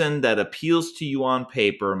person that appeals to you on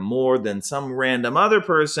paper more than some random other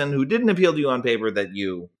person who didn't appeal to you on paper that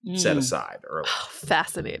you set aside earlier.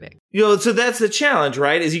 Fascinating. So that's the challenge,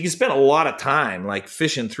 right? Is you can spend a lot of time like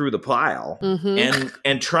fishing through the pile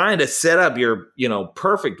and trying to set up your,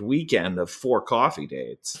 perfect weekend of 4 coffee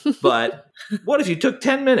dates. But what if you took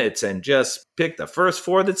 10 minutes and just picked the first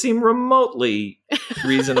 4 that seem remotely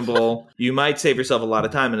reasonable? You might save yourself a lot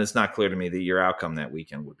of time, and it's not clear to me that your outcome that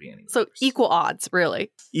weekend would be any worse. So equal odds,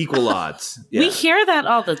 really. Equal odds. Yeah. We hear that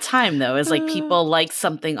all the time, though, is like people like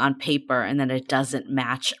something on paper and then it doesn't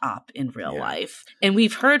match up in real life. And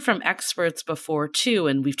we've heard from experts before, too,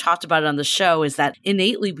 and we've talked about it on the show, is that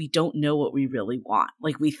innately we don't know what we really want.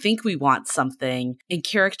 Like we think we want something, and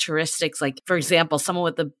characteristics, like, for example, someone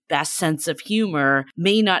with the best sense of humor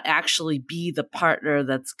may not actually be the partner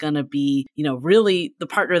that's going to be, really the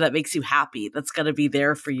partner that makes you happy, that's going to be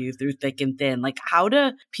there for you through thick and thin. Like, how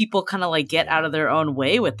do people kind of like get out of their own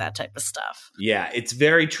way with that type of stuff? Yeah, it's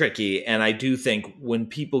very tricky. And I do think when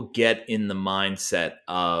people get in the mindset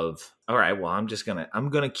of, all right, well, I'm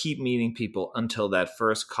going to keep meeting people until that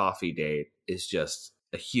first coffee date is just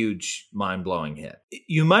a huge mind-blowing hit.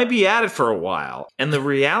 You might be at it for a while. And the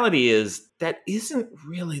reality is that isn't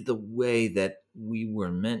really the way that we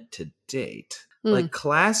were meant to date. Like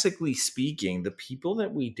classically speaking, the people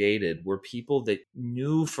that we dated were people that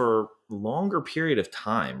knew for longer period of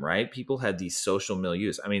time, right? People had these social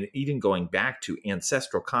milieus. I mean, even going back to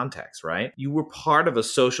ancestral context, right? You were part of a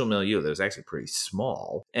social milieu that was actually pretty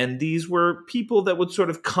small. And these were people that would sort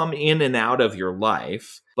of come in and out of your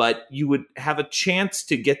life, but you would have a chance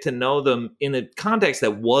to get to know them in a context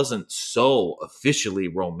that wasn't so officially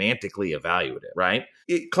romantically evaluative, right?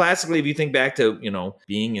 Classically, if you think back to,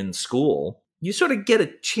 being in school, you sort of get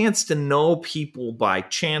a chance to know people by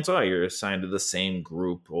chance. Oh, you're assigned to the same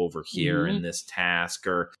group over here in this task,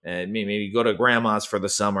 or maybe you go to grandma's for the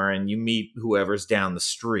summer and you meet whoever's down the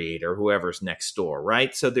street or whoever's next door,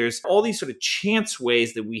 right? So there's all these sort of chance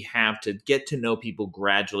ways that we have to get to know people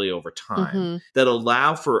gradually over time that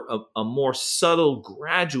allow for a more subtle,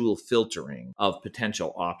 gradual filtering of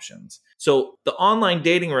potential options. So the online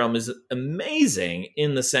dating realm is amazing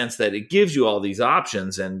in the sense that it gives you all these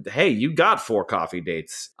options, and hey, you got 4 coffee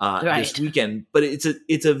dates this weekend, but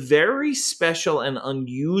it's a very special and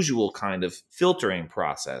unusual kind of filtering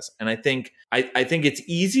process. And I think it's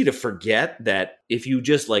easy to forget that if you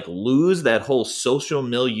just like lose that whole social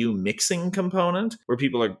milieu mixing component where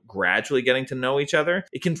people are gradually getting to know each other,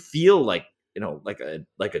 it can feel like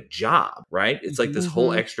like a job, right? It's like this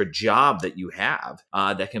whole extra job that you have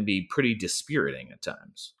that can be pretty dispiriting at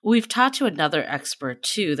times. We've talked to another expert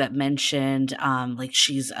too that mentioned like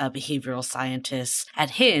she's a behavioral scientist at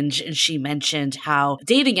Hinge, and she mentioned how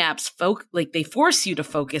dating apps they force you to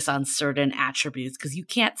focus on certain attributes because you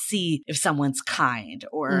can't see if someone's kind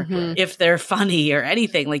or if they're funny or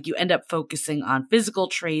anything. Like you end up focusing on physical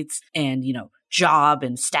traits and, job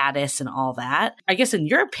and status and all that. I guess in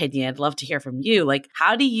your opinion, I'd love to hear from you. Like,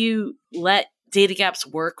 how do you let dating apps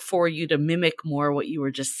work for you to mimic more what you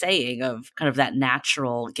were just saying of kind of that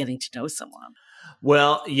natural getting to know someone?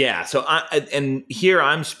 Well, yeah. So here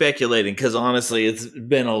I'm speculating because honestly, it's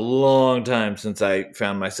been a long time since I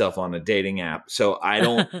found myself on a dating app. So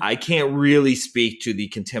I can't really speak to the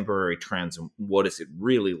contemporary trends and what is it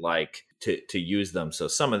really like to use them. So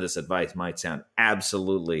some of this advice might sound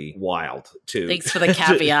absolutely wild too. Thanks for the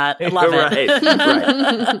caveat. I love it.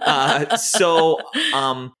 Right. So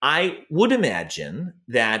I would imagine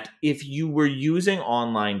that if you were using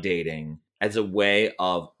online dating as a way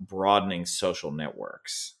of broadening social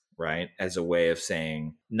networks, right? As a way of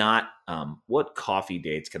saying, not what coffee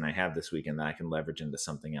dates can I have this weekend that I can leverage into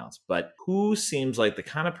something else, but who seems like the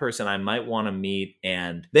kind of person I might want to meet,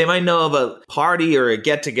 and they might know of a party or a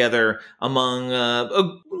get-together among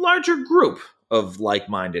a larger group of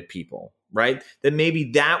like-minded people, right? Then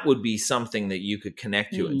maybe that would be something that you could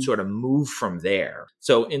connect to and sort of move from there.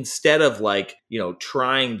 So instead of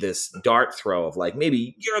trying this dart throw of like,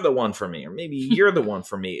 maybe you're the one for me, or maybe you're the one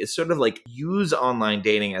for me, it's sort of like use online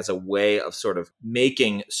dating as a way of sort of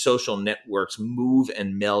making social networks move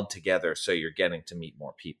and meld together so you're getting to meet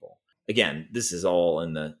more people. Again, this is all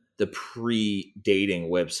in the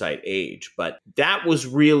pre-dating website age, but that was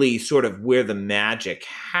really sort of where the magic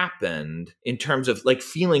happened in terms of like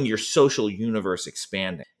feeling your social universe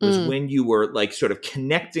expanding. It was when you were like sort of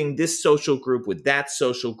connecting this social group with that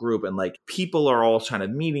social group, and like people are all kind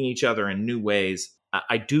of meeting each other in new ways.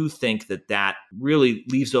 I do think that really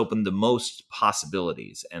leaves open the most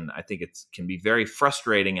possibilities. And I think it can be very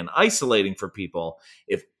frustrating and isolating for people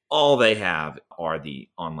if all they have are the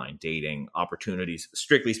online dating opportunities,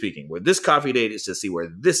 strictly speaking, where this coffee date is to see where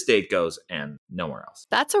this date goes and nowhere else.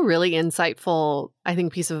 That's a really insightful, I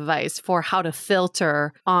think, piece of advice for how to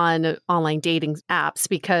filter on online dating apps,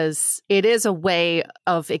 because it is a way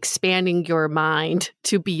of expanding your mind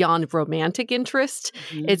to beyond romantic interest.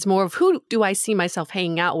 Mhm. It's more of who do I see myself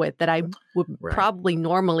hanging out with that I would probably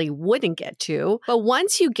normally wouldn't get to. But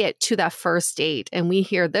once you get to that first date, and we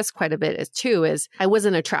hear this quite a bit as too, is I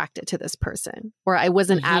wasn't attracted to this person, or I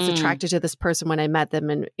wasn't as attracted to this person when I met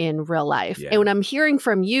them in real life. Yeah. And what I'm hearing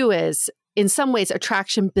from you is, in some ways,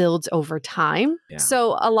 attraction builds over time. Yeah.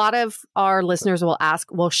 So a lot of our listeners will ask,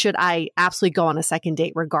 well, should I absolutely go on a second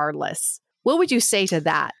date regardless? What would you say to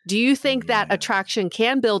that? Do you think that attraction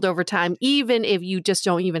can build over time, even if you just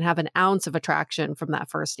don't even have an ounce of attraction from that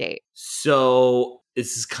first date? So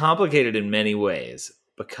this is complicated in many ways,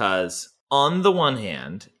 because on the one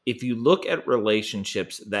hand, if you look at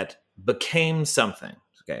relationships that became something,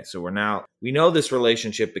 okay, so we know this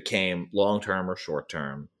relationship became long-term or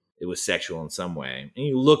short-term, it was sexual in some way, and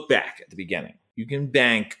you look back at the beginning, you can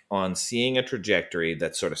bank on seeing a trajectory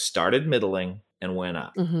that sort of started middling and went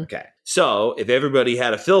up. Mm-hmm. Okay. So if everybody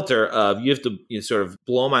had a filter of you sort of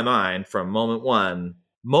blow my mind from moment one,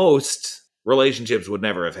 most relationships would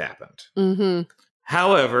never have happened. Mm-hmm.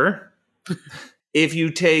 However, if you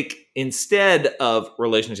take, instead of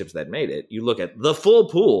relationships that made it, you look at the full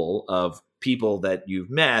pool of people that you've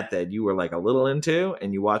met that you were like a little into,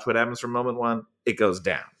 and you watch what happens from moment one, it goes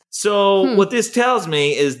down. So what this tells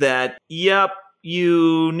me is that, yep,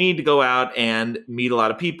 you need to go out and meet a lot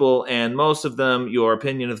of people, and most of them, your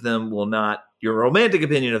romantic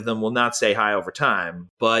opinion of them will not stay high over time,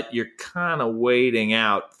 but you're kind of waiting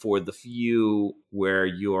out for the few where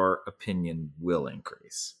your opinion will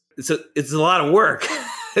increase. It's a lot of work.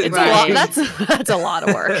 That's a lot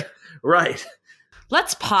of work. Right.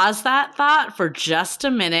 Let's pause that thought for just a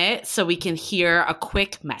minute so we can hear a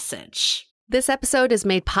quick message. This episode is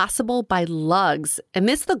made possible by Lugz.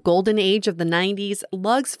 Amidst the golden age of the 90s,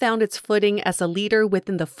 Lugz found its footing as a leader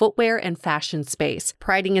within the footwear and fashion space.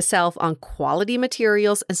 Priding itself on quality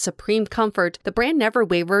materials and supreme comfort, the brand never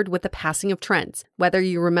wavered with the passing of trends. Whether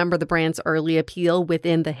you remember the brand's early appeal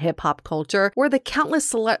within the hip-hop culture or the countless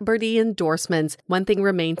celebrity endorsements, one thing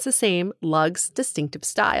remains the same: Lugz's distinctive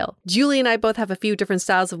style. Julie and I both have a few different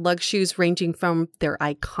styles of Lugz shoes, ranging from their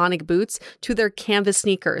iconic boots to their canvas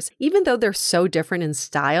sneakers. Even though they're so different in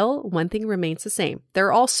style, one thing remains the same: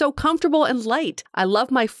 they're all so comfortable and light. I love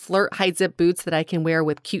my flirt high zip boots that I can wear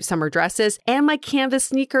with cute summer dresses, and my canvas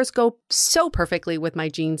sneakers go so perfectly with my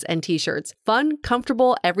jeans and t-shirts. Fun,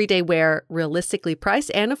 comfortable, everyday wear, realistically priced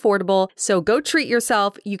and affordable. So go treat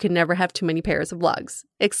yourself. You can never have too many pairs of Lugz.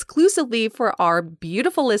 Exclusively for our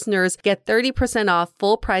beautiful listeners, get 30% off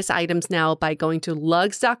full price items now by going to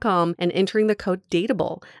lugz.com and entering the code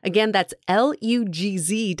DATEABLE. Again, that's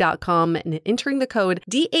LUGZ.com and entering the code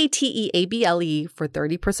DATEABLE for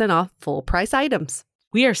 30% off full price items.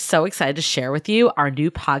 We are so excited to share with you our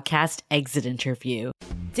new podcast, Exit Interview.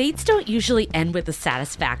 Dates don't usually end with a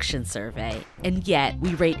satisfaction survey, and yet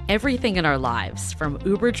we rate everything in our lives, from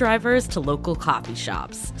Uber drivers to local coffee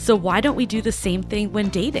shops. So why don't we do the same thing when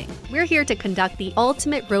dating? We're here to conduct the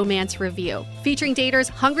ultimate romance review, featuring daters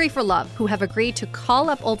hungry for love who have agreed to call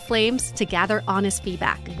up old flames to gather honest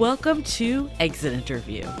feedback. Welcome to Exit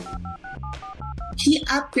Interview. He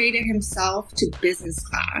upgraded himself to business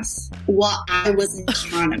class while I was in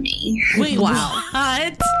economy. Wait,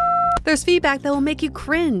 what? There's feedback that will make you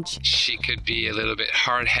cringe. She could be a little bit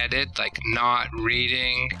hard-headed, like not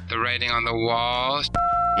reading the writing on the wall.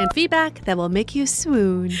 And feedback that will make you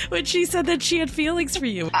swoon. When she said that she had feelings for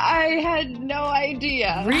you. I had no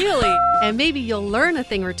idea. Really? And maybe you'll learn a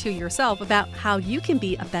thing or two yourself about how you can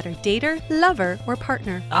be a better dater, lover, or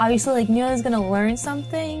partner. Obviously, knew I was going to learn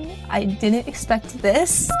something. I didn't expect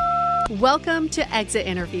this. Welcome to Exit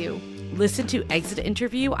Interview. Listen to Exit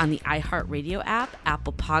Interview on the iHeartRadio app,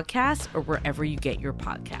 Apple Podcasts, or wherever you get your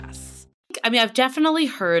podcasts. I mean, I've definitely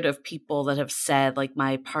heard of people that have said, like,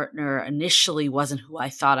 my partner initially wasn't who I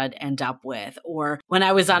thought I'd end up with. Or when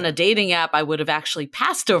I was on a dating app, I would have actually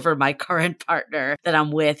passed over my current partner that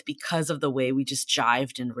I'm with because of the way we just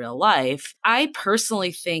jived in real life. I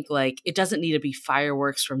personally think, like, it doesn't need to be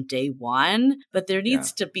fireworks from day one, but there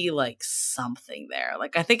needs to be, like, something there.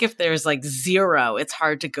 Like, I think if there's, like, zero, it's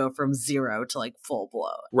hard to go from zero to, like, full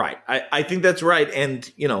blown. Right. I think that's right. And,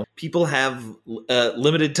 you know, people have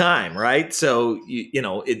limited time, right? So, you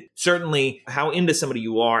know, it certainly how into somebody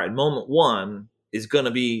you are at moment one is going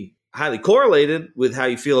to be highly correlated with how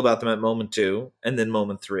you feel about them at moment two and then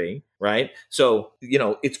moment three, right? So, you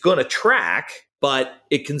know, it's going to track but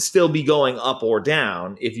it can still be going up or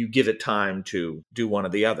down if you give it time to do one or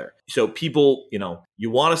the other. So people, you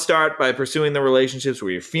want to start by pursuing the relationships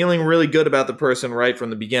where you're feeling really good about the person right from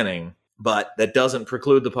the beginning. But that doesn't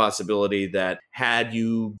preclude the possibility that had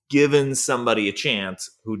you given somebody a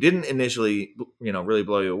chance who didn't initially, really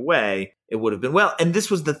blow you away, it would have been well. And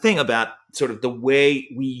this was the thing about sort of the way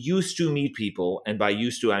we used to meet people. And by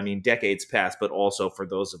used to, I mean decades past, but also for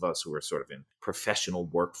those of us who are sort of in professional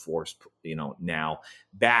workforce, now,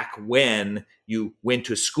 back when you went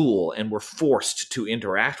to school and were forced to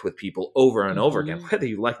interact with people over and over again, whether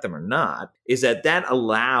you like them or not, is that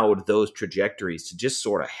allowed those trajectories to just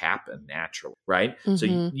sort of happen naturally, right? So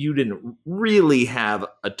you didn't really have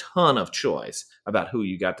a ton of choice about who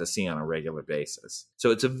you got to see on a regular basis.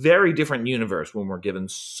 So it's a very different universe when we're given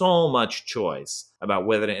so much choice about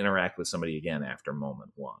whether to interact with somebody again after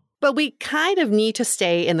moment one. But we kind of need to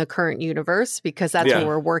stay in the current universe because that's what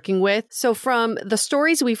we're working with. So from the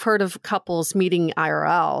stories we've heard of couples meeting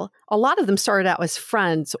IRL, a lot of them started out as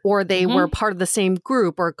friends, or they were part of the same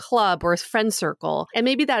group or club or friend circle. And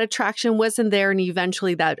maybe that attraction wasn't there and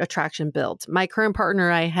eventually that attraction built. My current partner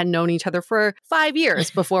and I had known each other for 5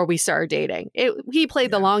 years before we started dating. He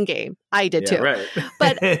played the long game. I did too. Right.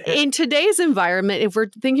 But in today's environment, if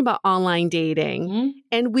we're thinking about online dating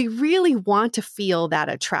and we really want to feel that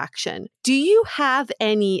attraction, do you have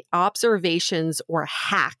any observations or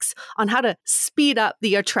hacks on how to speed up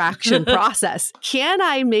the attraction process? Can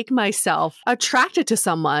I make myself attracted to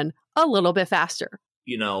someone a little bit faster?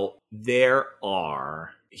 Here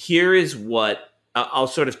is what I'll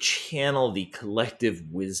sort of channel the collective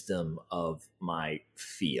wisdom of my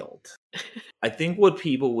field. I think what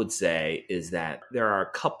people would say is that there are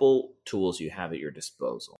a couple tools you have at your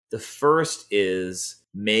disposal. The first is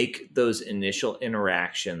make those initial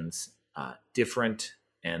interactions different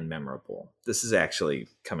and memorable. This is actually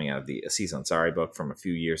coming out of the Aziz Ansari book from a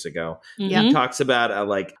few years ago. He talks about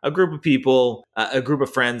a group of people, a group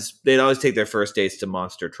of friends. They'd always take their first dates to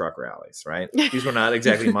monster truck rallies, right? These were not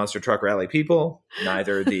exactly monster truck rally people,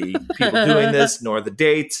 neither the people doing this nor the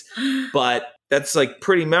dates, but that's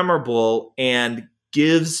pretty memorable and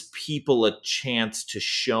gives people a chance to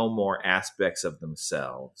show more aspects of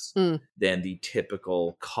themselves than the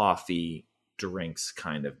typical coffee, drinks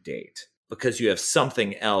kind of date, because you have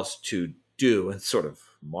something else to do and sort of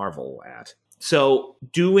marvel at. So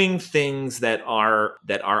doing things that are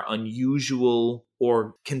unusual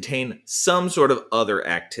or contain some sort of other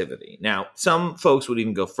activity. Now, some folks would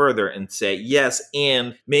even go further and say, yes,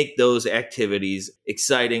 and make those activities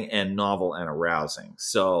exciting and novel and arousing.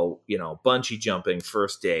 So, bungee jumping,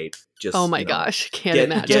 first date, just oh my gosh, can't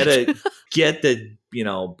imagine. Get the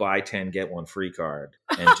buy 10 get 1 free card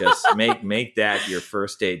and just make that your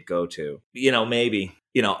first date go to. Maybe.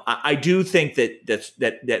 I do think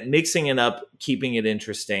that mixing it up, keeping it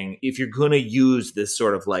interesting, if you're going to use this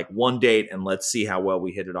sort of one date and let's see how well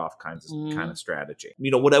we hit it off kind of strategy.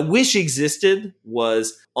 What I wish existed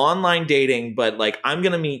was online dating, but I'm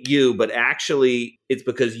going to meet you, but actually it's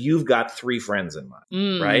because you've got 3 friends in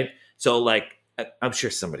mind, right? So I'm sure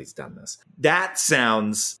somebody's done this. That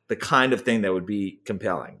sounds the kind of thing that would be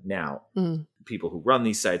compelling. Now, people who run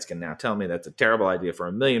these sites can now tell me that's a terrible idea for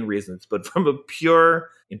a million reasons, but from a pure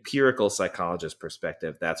empirical psychologist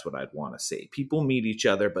perspective, that's what I'd want to see. People meet each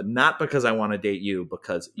other, but not because I want to date you,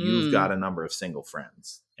 because you've got a number of single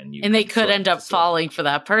friends. And they could end up falling for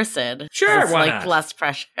that person. Sure, it's why not? Less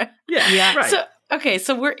pressure. Yeah. Right.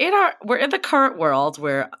 So we're in the current world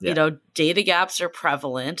where dating apps are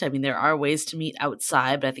prevalent. I mean, there are ways to meet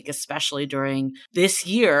outside, but I think especially during this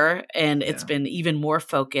year, and it's been even more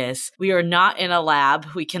focused. We are not in a lab.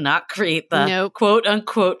 We cannot create the quote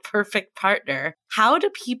unquote perfect partner. How do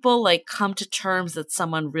people come to terms that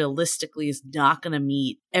someone realistically is not going to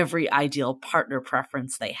meet every ideal partner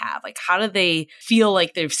preference they have? How do they feel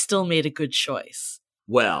like they've still made a good choice?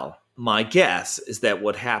 Well, my guess is that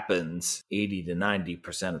what happens 80 to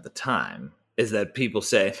 90% of the time is that people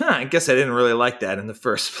say, I guess I didn't really like that in the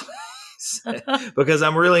first place because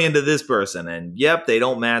I'm really into this person. And yep, they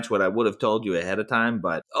don't match what I would have told you ahead of time,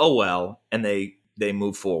 but oh well. And they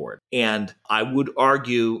move forward. And I would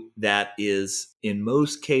argue that is, in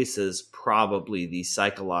most cases, probably the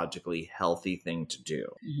psychologically healthy thing to do.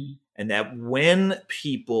 And that when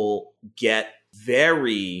people get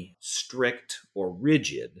very strict or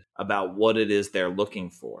rigid about what it is they're looking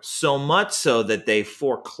for, so much so that they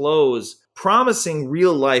foreclose promising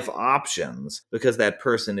real life options because that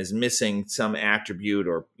person is missing some attribute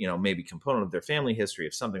or, maybe component of their family history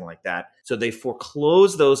of something like that. So they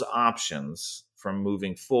foreclose those options from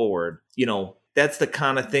moving forward. that's the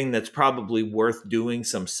kind of thing that's probably worth doing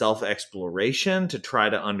some self-exploration to try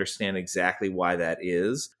to understand exactly why that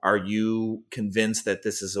is. Are you convinced that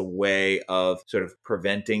this is a way of sort of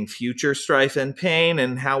preventing future strife and pain?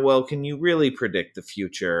 And how well can you really predict the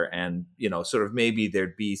future? And, sort of maybe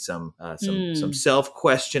there'd be some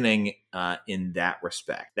self-questioning in that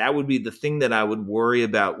respect. That would be the thing that I would worry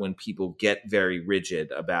about when people get very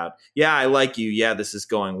rigid about, yeah, I like you. Yeah, this is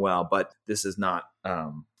going well, but this is not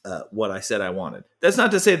what I said I wanted. That's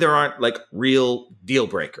not to say there aren't like real deal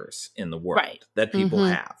breakers in the world that people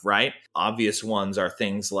have, right? Obvious ones are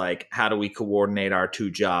things like, how do we coordinate our two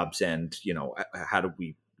jobs? And, how do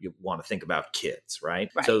we want to think about kids, right?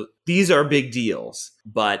 So these are big deals,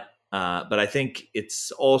 but I think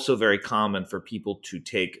it's also very common for people to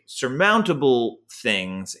take surmountable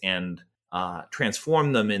things and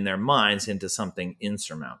transform them in their minds into something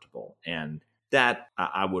insurmountable. And that,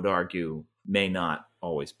 I would argue, may not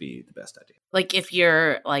always be the best idea. Like if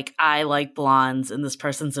you're like, I like blondes and this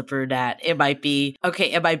person's a brunette, it might be, okay,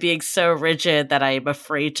 am I being so rigid that I'm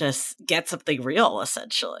afraid to get something real,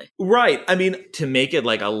 essentially? Right. I mean, to make it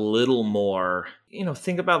like a little more,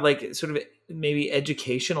 think about like sort of maybe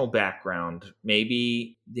educational background,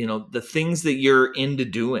 maybe, the things that you're into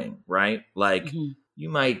doing, right? Like you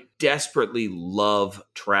might desperately love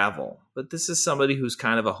travel, but this is somebody who's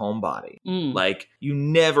kind of a homebody. Like you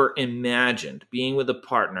never imagined being with a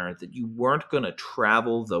partner that you weren't going to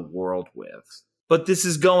travel the world with. But this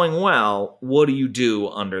is going well. What do you do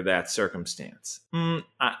under that circumstance?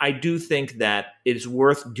 I do think that it's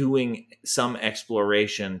worth doing some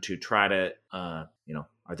exploration to try to,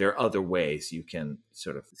 are there other ways you can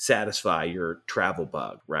sort of satisfy your travel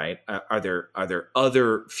bug, right? Are there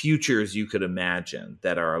other futures you could imagine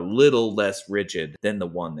that are a little less rigid than the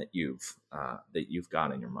one that you've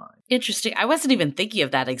got in your mind? Interesting. I wasn't even thinking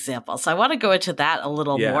of that example. So I want to go into that a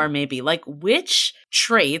little more, maybe. Like which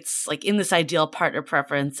traits, like in this ideal partner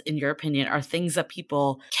preference, in your opinion, are things that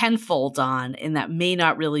people can fold on and that may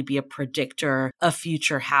not really be a predictor of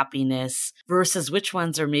future happiness versus which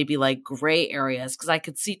ones are maybe like gray areas? Because I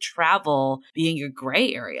could see travel being a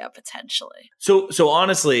gray area potentially. So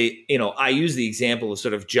honestly, I use the example of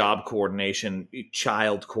sort of job coordination,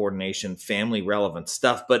 child coordination, family relevant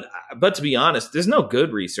stuff. But to be honest, there's no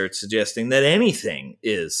good research suggesting that anything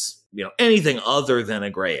is, anything other than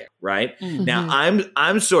a gray area, right? Now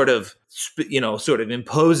I'm sort of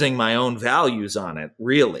imposing my own values on it,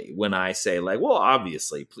 really, when I say like, well,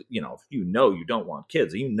 obviously, you don't want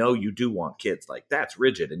kids, you do want kids, like that's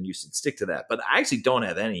rigid and you should stick to that. But I actually don't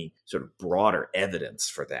have any sort of broader evidence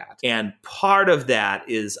for that. And part of that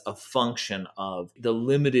is a function of the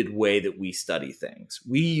limited way that we study things.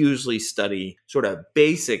 We usually study sort of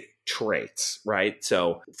basic traits, right?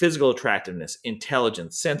 So physical attractiveness,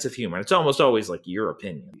 intelligence, sense of humor. It's almost always like your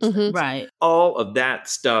opinion. Right. All of that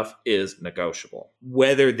stuff is negotiable.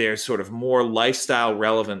 Whether there's sort of more lifestyle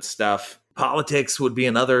relevant stuff, politics would be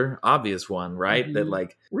another obvious one, right? That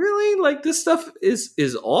like, really? Like this stuff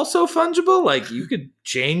is also fungible? Like you could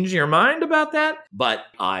change your mind about that? But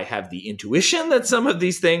I have the intuition that some of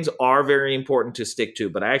these things are very important to stick to,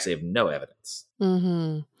 but I actually have no evidence.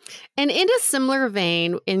 And in a similar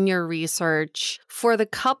vein, in your research, for the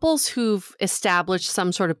couples who've established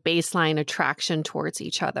some sort of baseline attraction towards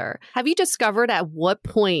each other, have you discovered at what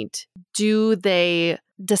point do they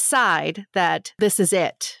decide that this is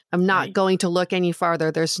it? I'm not going to look any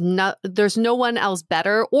farther. There's no one else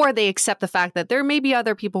better, or they accept the fact that there may be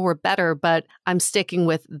other people who are better, but I'm sticking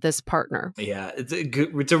with this partner. Yeah,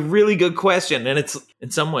 it's a really good question. And it's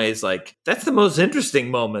in some ways like, that's the most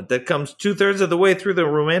interesting moment that comes 2/3 of the way through the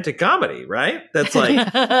romantic comedy, right? That's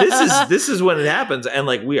like, this is when it happens. And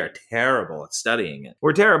like, we are terrible at studying it.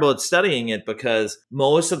 We're terrible at studying it because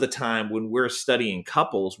most of the time when we're studying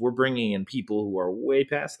couples, we're bringing in people who are way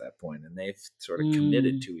past that point and they've sort of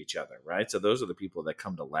committed to each other, right? So those are the people that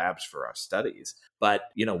come to labs for our studies. But,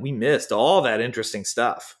 we missed all that interesting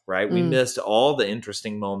stuff, right? We missed all the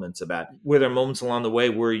interesting moments about, were there moments along the way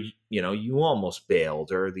where, you almost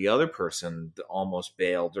bailed or the other person almost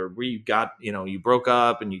bailed, or where you got, you broke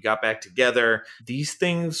up and you got back together. These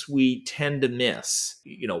things we tend to miss.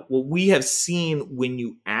 What we have seen when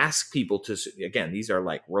you ask people to, again, these are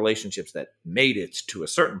like relationships that made it to a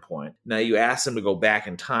certain point. Now you ask them to go back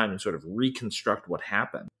in time and sort of reconstruct what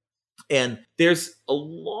happened. And there's a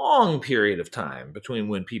long period of time between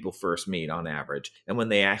when people first meet on average and when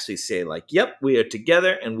they actually say like, yep, we are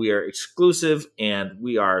together and we are exclusive and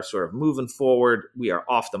we are sort of moving forward. We are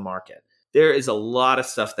off the market. there is a lot of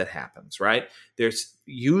stuff that happens, right? There's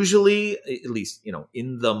usually, at least,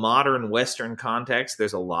 in the modern Western context,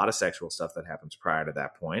 there's a lot of sexual stuff that happens prior to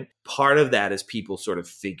that point. Part of that is people sort of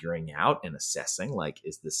figuring out and assessing, like,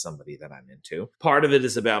 is this somebody that I'm into? Part of it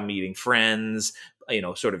is about meeting friends,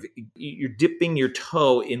 sort of you're dipping your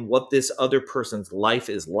toe in what this other person's life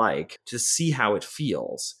is like to see how it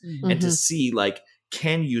feels and to see, like,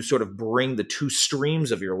 can you sort of bring the two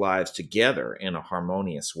streams of your lives together in a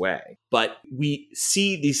harmonious way? But we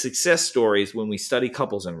see these success stories when we study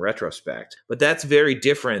couples in retrospect, but that's very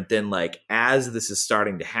different than, like, as this is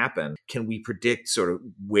starting to happen, can we predict sort of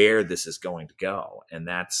where this is going to go? And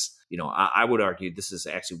that's, I would argue this is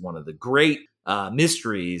actually one of the great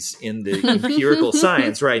mysteries in the empirical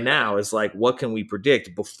science right now, is like, what can we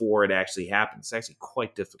predict before it actually happens? It's actually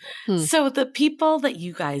quite difficult. So the people that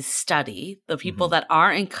you guys study, the people that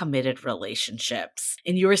are in committed relationships,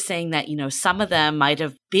 and you were saying that, some of them might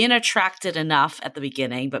have been attracted enough at the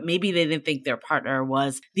beginning, but maybe they didn't think their partner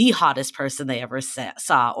was the hottest person they ever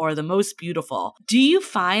saw or the most beautiful. Do you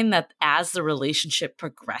find that as the relationship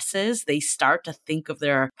progresses, they start to think of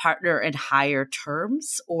their partner in higher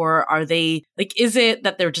terms? Or are they, like, is it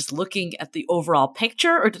that they're just looking at the overall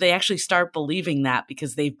picture, or do they actually start believing that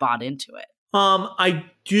because they've bought into it? I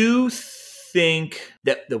do think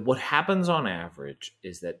that what happens on average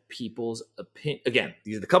is that people's opinion, again,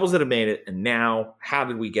 these are the couples that have made it, and now how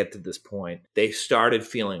did we get to this point? They started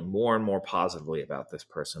feeling more and more positively about this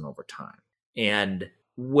person over time. And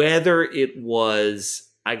whether it was,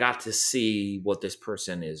 I got to see what this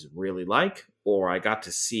person is really like, or I got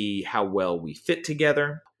to see how well we fit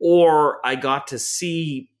together, or I got to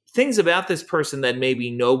see things about this person that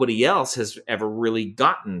maybe nobody else has ever really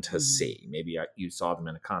gotten to see. Maybe you saw them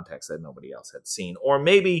in a context that nobody else had seen, or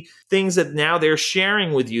maybe things that now they're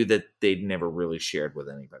sharing with you that they'd never really shared with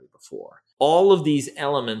anybody before. All of these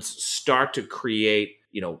elements start to create,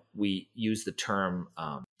 we use the term,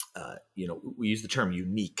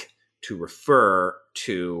 unique to refer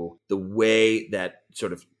to the way that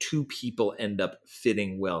sort of two people end up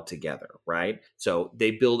fitting well together, right? So they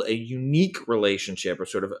build a unique relationship, or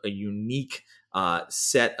sort of a unique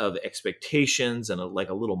set of expectations and a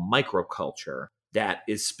little microculture that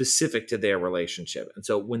is specific to their relationship. And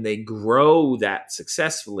so when they grow that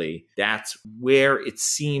successfully, that's where it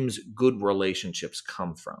seems good relationships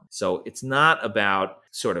come from. So it's not about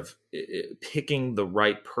sort of picking the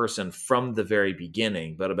right person from the very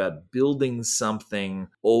beginning, but about building something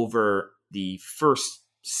over the first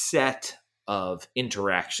set of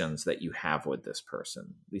interactions that you have with this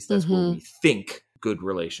person. At least that's where we think good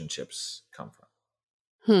relationships come from.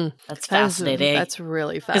 That's fascinating. That's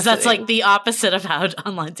really fascinating. Because that's like the opposite of how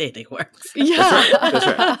online dating works.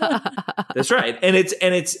 Yeah. That's right. And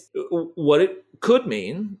it's what it could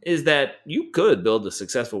mean is that you could build a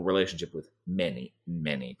successful relationship with many,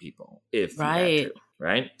 many people if you had to,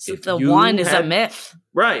 right? So if the one is a myth.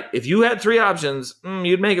 Right. If you had 3 options,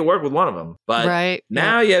 you'd make it work with one of them. But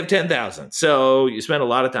now you have 10,000. So you spend a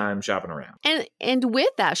lot of time shopping around. And with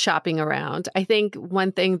that shopping around, I think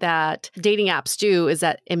one thing that dating apps do is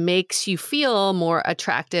that it makes you feel more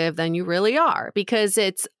attractive than you really are, because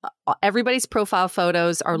it's everybody's profile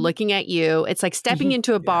photos are looking at you. It's like stepping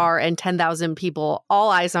into a bar and 10,000 people, all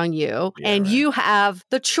eyes on you. And you have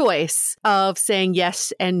the choice of saying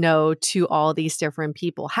yes and no to all these different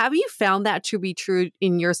people. Have you found that to be true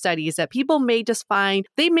in your studies, that people may just find,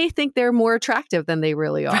 they may think they're more attractive than they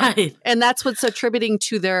really are? Right. And that's what's attributing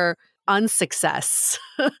to their unsuccess.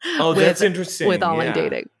 Oh, that's interesting. With online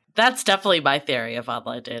dating. That's definitely my theory of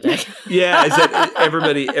online dating. Yeah, is that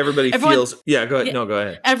everybody feels... Yeah, go ahead. Yeah, no, go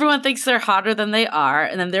ahead. Everyone thinks they're hotter than they are,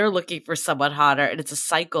 and then they're looking for someone hotter, and it's a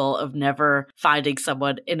cycle of never finding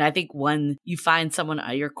someone. And I think when you find someone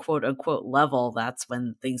at your quote-unquote level, that's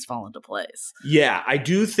when things fall into place. Yeah, I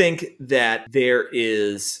do think that there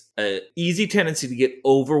is an easy tendency to get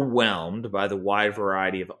overwhelmed by the wide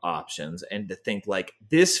variety of options and to think, like,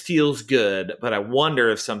 this feels good, but I wonder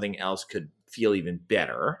if something else could feel even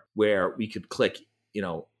better, where we could click,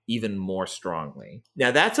 even more strongly.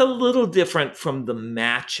 Now, that's a little different from the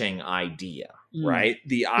matching idea, right?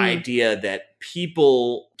 The idea that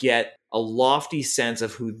people get a lofty sense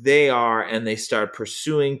of who they are and they start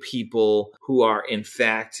pursuing people who are in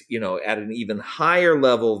fact, at an even higher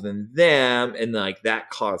level than them. And like that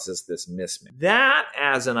causes this mismatch. That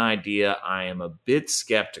as an idea, I am a bit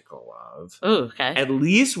skeptical of. Ooh, okay. At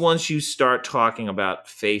least once you start talking about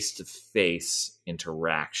face-to-face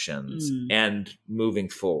interactions and moving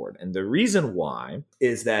forward. And the reason why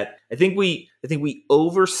is that I think we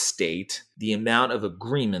overstate the amount of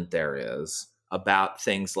agreement there is about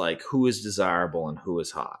things like who is desirable and who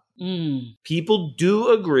is hot. People do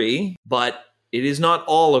agree, but it is not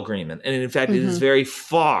all agreement. And in fact, it is very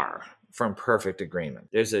far from perfect agreement.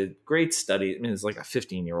 There's a great study. I mean, it's like a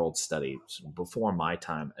 15-year-old study before my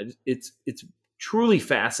time. It's truly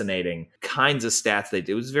fascinating kinds of stats they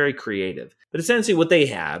did. It was very creative. But essentially what they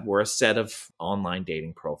had were a set of online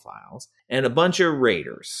dating profiles and a bunch of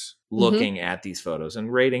raters looking at these photos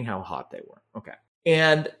and rating how hot they were. Okay.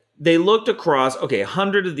 And they looked across,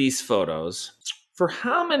 100 of these photos. For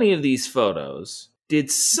how many of these photos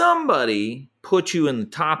did somebody put you in the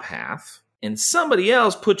top half and somebody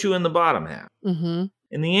else put you in the bottom half? And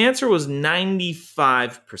the answer was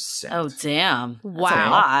 95%. Oh, damn. That's Wow. a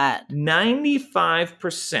lot.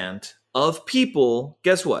 95% of people,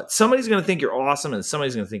 guess what? Somebody's going to think you're awesome and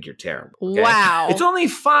somebody's going to think you're terrible. Okay? Wow. It's only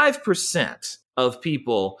 5% of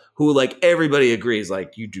people who, like, everybody agrees,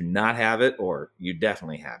 like, you do not have it or you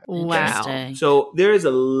definitely have it. Wow. Interesting. So there is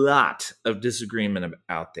a lot of disagreement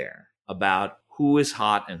out there about who is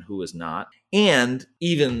hot and who is not. And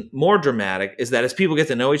even more dramatic is that as people get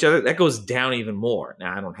to know each other, that goes down even more.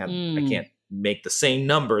 Now, I can't make the same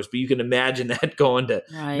numbers, but you can imagine that going to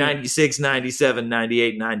 96, 97,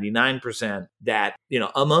 98, 99%, that,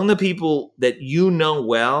 among the people that you know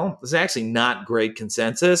well, there's actually not great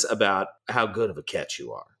consensus about how good of a catch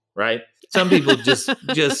you are, right? Some people just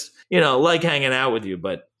like hanging out with you,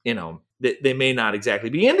 but, they may not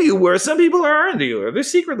exactly be into you, whereas some people are into you or they're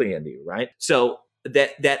secretly into you, right? So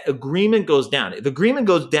that agreement goes down. If agreement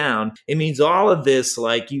goes down, it means all of this,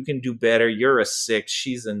 like, you can do better, you're a 6,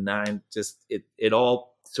 she's a 9, just it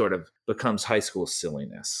all sort of becomes high school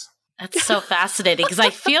silliness. That's so fascinating because I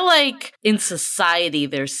feel like in society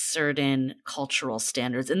there's certain cultural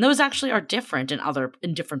standards and those actually are different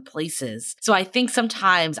in different places. So I think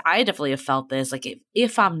sometimes I definitely have felt this, like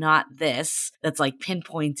if I'm not this, that's like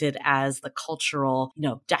pinpointed as the cultural,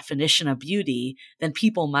 definition of beauty, then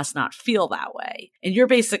people must not feel that way. And you're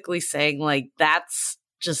basically saying like that's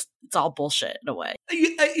just, it's all bullshit in a way.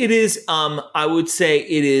 It is, I would say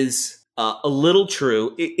it is a little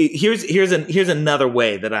true. Here's another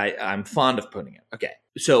way that I'm fond of putting it. Okay.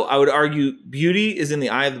 So I would argue beauty is in the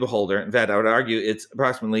eye of the beholder. In fact, I would argue it's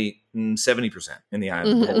approximately 70% in the eye of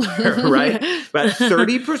the beholder, right? About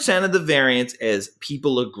 30% of the variance is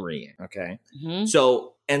people agreeing. Okay.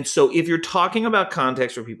 So if you're talking about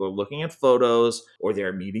context where people are looking at photos or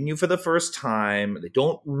they're meeting you for the first time, they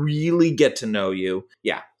don't really get to know you.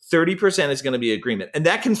 Yeah. 30% is going to be agreement. And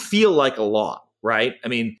that can feel like a lot. Right? I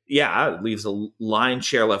mean, yeah, it leaves a lion's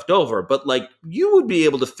share left over, but like you would be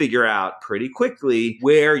able to figure out pretty quickly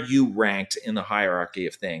where you ranked in the hierarchy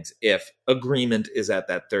of things if agreement is at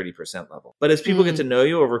that 30% level. But as people get to know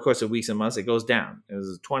you over the course of weeks and months, it goes down. It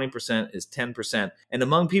is 20%, is 10%. And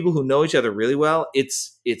among people who know each other really well,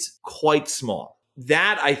 it's quite small.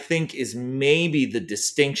 That, I think, is maybe the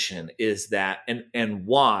distinction, is that and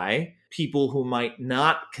why people who might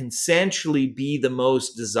not consensually be the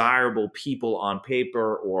most desirable people on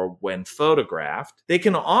paper or when photographed, they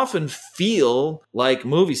can often feel like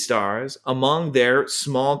movie stars among their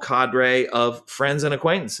small cadre of friends and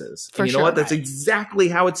acquaintances. And you know what? That's exactly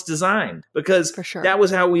how it's designed, because that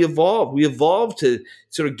was how we evolved. We evolved to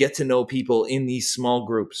sort of get to know people in these small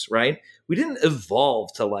groups, right? We didn't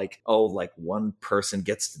evolve to like one person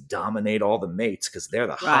gets to dominate all the mates because they're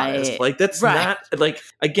the hottest. Like that's not like,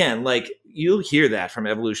 again, like you'll hear that from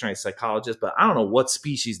evolutionary psychologists, but I don't know what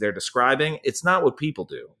species they're describing. It's not what people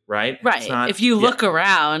do, right? Right. Not, if you look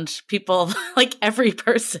around, people, like every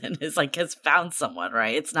person is like has found someone,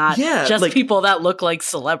 right? It's not just like, people that look like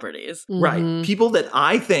celebrities. Right. People that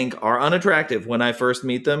I think are unattractive when I first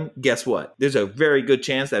meet them, guess what? There's a very good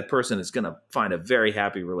chance that person is going to find a very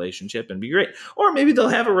happy relationship and be great. Or maybe they'll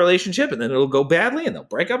have a relationship and then it'll go badly and they'll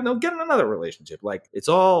break up and they'll get in another relationship. Like it's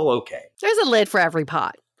all okay. There's a lid for every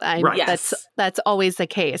pot. That's always the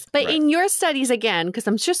case. But in your studies, again, because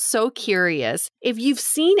I'm just so curious, if you've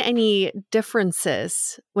seen any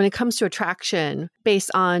differences when it comes to attraction based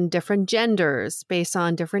on different genders, based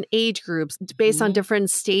on different age groups, based on different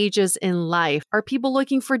stages in life, are people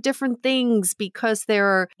looking for different things because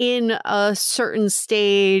they're in a certain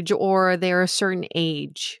stage or they're a certain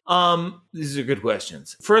age? These are good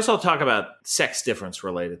questions. First, I'll talk about sex difference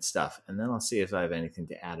related stuff, and then I'll see if I have anything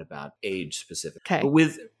to add about age specific. Okay. But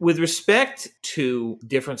with with respect to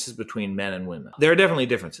differences between men and women, there are definitely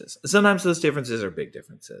differences. Sometimes those differences are big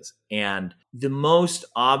differences. And the most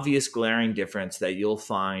obvious glaring difference that you'll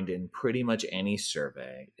find in pretty much any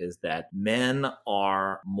survey is that men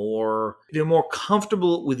are more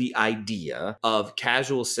comfortable with the idea of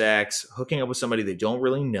casual sex, hooking up with somebody they don't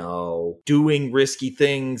really know, doing risky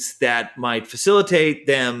things that might facilitate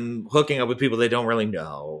them hooking up with people they don't really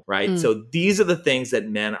know, right? So these are the things that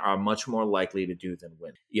men are much more likely to do than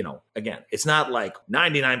women. Again, it's not like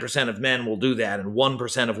 99% of men will do that and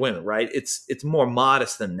 1% of women, right? It's more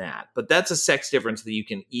modest than that. But that's a sex difference that you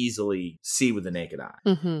can easily see with the naked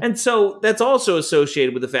eye. And so that's also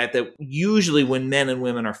associated with the fact that usually when men and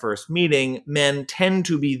women are first meeting, men tend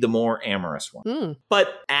to be the more amorous one.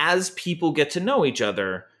 But as people get to know each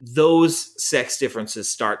other, those sex differences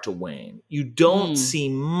start to wane. You don't see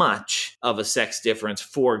much of a sex difference.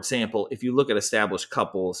 For example, if you look at established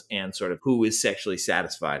couples and sort of who is sexually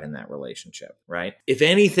satisfied in that relationship, right? If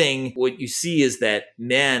anything, what you see is that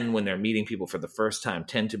men, when they're meeting people for the first time,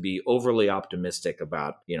 tend to be overly optimistic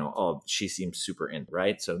about, oh, she seems super into,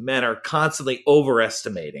 right? So men are constantly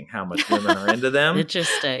overestimating how much women are into them.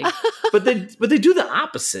 Interesting. But they do the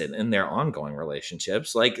opposite in their ongoing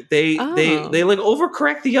relationships. Like they like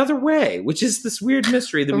overcorrect the other way, which is this weird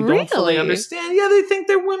mystery that we don't fully understand. Yeah, they think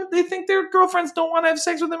they're women. They think their girlfriends don't want to have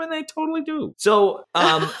sex with them, and they totally do. So,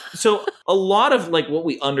 so a lot of like what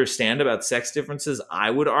we understand about sex differences,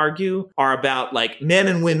 I would argue, are about like men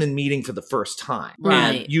and women meeting for the first time. Right.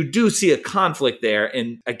 And you do see a conflict there.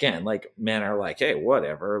 And again, like men are like, hey,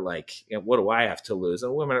 whatever. Like, what do I have to lose?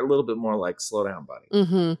 And women are a little bit more like, slow down,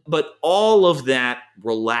 buddy. But all of that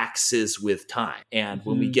relaxes with time. And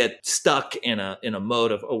when we get stuck in a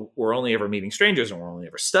mode of, oh, we're only ever meeting strangers and we're only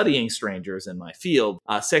ever studying strangers in my field,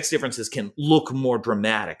 sex differences can look more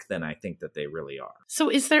dramatic than I think that they really are. So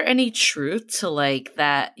is there any truth to like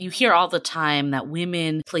that? You hear all the time that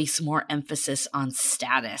women place more emphasis on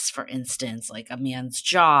status, for instance, like a man's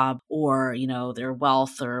job or, their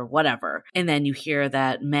wealth or whatever. And then you hear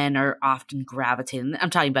that men are often gravitating, I'm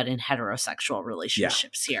talking about in heterosexual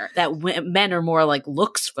relationships here, that men are more like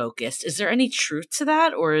looks focused. Is there any truth to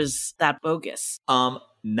that, or is that bogus?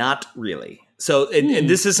 Not really. So, and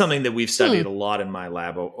this is something that we've studied a lot in my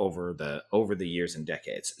lab over the years and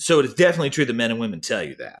decades. So it is definitely true that men and women tell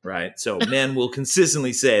you that, right? So men will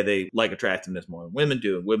consistently say they like attractiveness more than women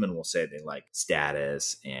do, and women will say they like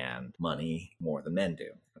status and money more than men do.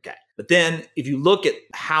 Okay. But then if you look at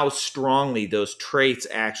how strongly those traits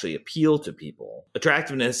actually appeal to people,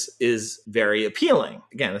 attractiveness is very appealing.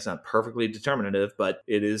 Again, it's not perfectly determinative, but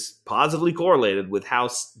it is positively correlated with how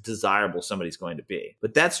desirable somebody's going to be.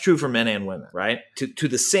 But that's true for men and women, right? To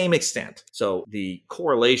the same extent. So the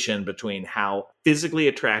correlation between how physically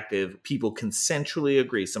attractive people consensually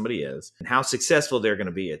agree somebody is and how successful they're going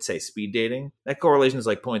to be at, say, speed dating, that correlation is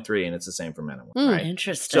like 0.3, and it's the same for men and women, right?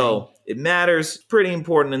 Interesting. So it matters, pretty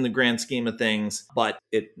important in the grand scheme of things, but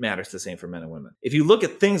it matters the same for men and women. If you look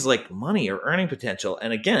at things like money or earning potential,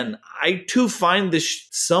 and again, I too find this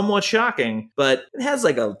somewhat shocking, but it has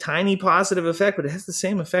like a tiny positive effect, but it has the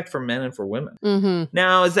same effect for men and for women.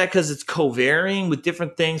 Now, is that because it's co-varying with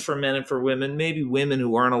different things for men and for women? Maybe women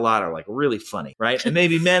who earn a lot are like really funny, right? And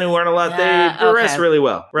maybe men who earn a lot, they progress really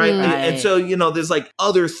well, right? And so, there's like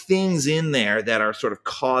other things in there that are sort of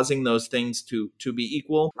causing those things to be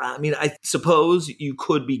equal. I mean, I suppose you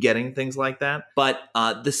could be getting things like that, but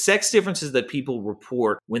the sex differences that people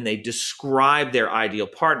report when they describe their ideal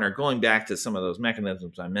partner, going back to some of those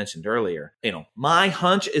mechanisms I mentioned earlier, my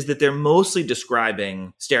hunch is that they're mostly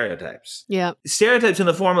describing stereotypes. Yeah. Stereotypes in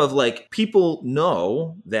the form of like, people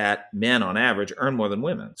know that men on average earn more than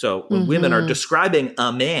women. So when women are describing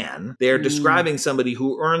a man, they're describing somebody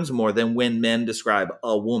who earns more than when men describe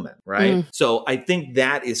a woman, right? So I think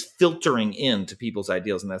that is filtering into people's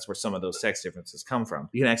ideals, and that's where some of those sex differences come from.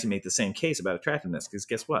 You can actually make the same case about attractiveness, because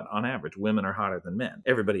guess what? On average, women are hotter than men.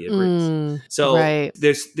 Everybody agrees. So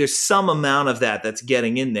there's some amount of that's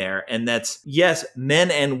getting in there, and that's, yes,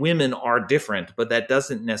 men and women are different, but that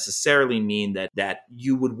doesn't necessarily mean that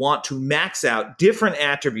you would want to max out different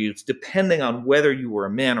attributes depending on whether you were a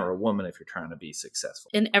man or a woman if you're trying to be successful.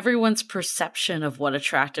 And everyone's perception of what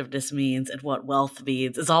attractiveness means and what wealth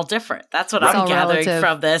means is all different. That's what I'm gathering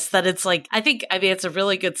from this, that it's like, I mean, it's a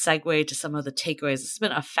really good segue to some of the takeaways. It's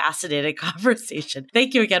been a fascinating conversation.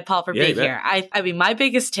 Thank you again, Paul, for Yeah, being here. I mean, my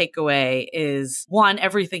biggest takeaway is one,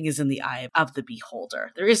 everything is in the eye of the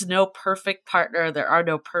beholder. There is no perfect partner. There are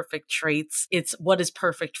no perfect traits. It's what is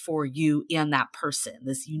perfect for you and that person,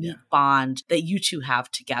 this unique bond that you two have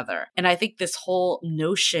together. And I think this whole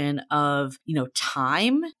notion of,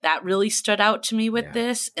 time, that really stood out to me with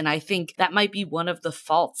this. And I think that might be one of the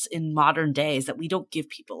faults in modern days, that we don't give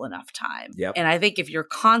people enough time. Yep. And I think if you're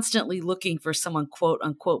constantly looking for someone quote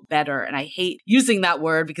unquote better, and I hate using that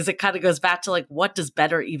word because it kind of goes back to like, what does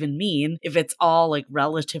better even mean if it's all like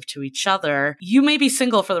relative to each other? You may be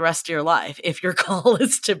single for the rest of your life if your goal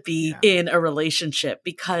is to be in a relationship,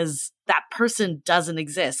 because that person doesn't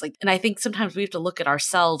exist. And I think sometimes we have to look at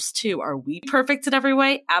ourselves too. Are we perfect in every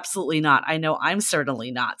way? Absolutely not. I know I'm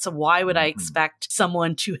certainly not. So why would I expect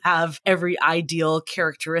someone to have every ideal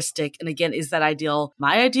characteristic? And again, is that ideal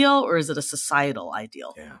my ideal, or is it a societal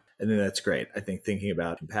ideal? Yeah. I think that's great. I think thinking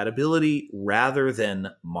about compatibility rather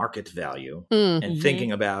than market value and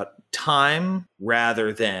thinking about time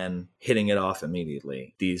rather than hitting it off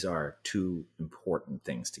immediately. These are two important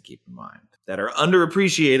things to keep in mind that are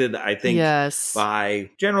underappreciated, I think,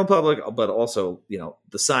 by general public, but also,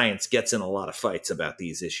 the science gets in a lot of fights about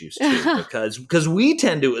these issues too, because we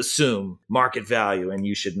tend to assume market value and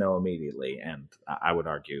you should know immediately. And I would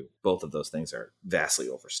argue both of those things are vastly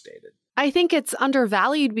overstated. I think it's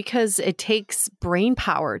undervalued because it takes brain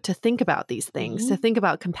power to think about these things, to think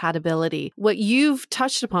about compatibility. What you've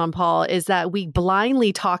touched upon, Paul, is that we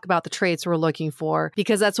blindly talk about the traits we're looking for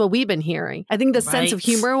because that's what we've been hearing. I think the sense of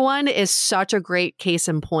humor one is such a great case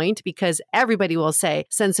in point, because everybody will say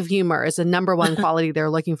sense of humor is the number one quality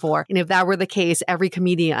they're looking for. And if that were the case, every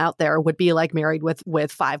comedian out there would be like married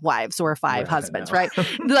with 5 wives or 5 husbands, right?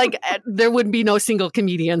 Like there would be no single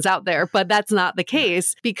comedians out there, but that's not the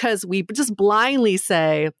case because we just blindly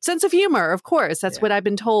say sense of humor. Of course, that's what I've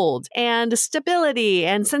been told, and stability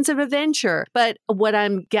and sense of adventure. But what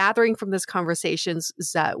I'm gathering from this conversation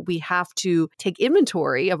is that we have to take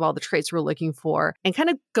inventory of all the traits we're looking for and kind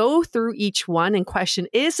of go through each one and question,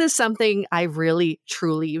 is this something I really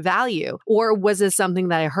truly value? Or was this something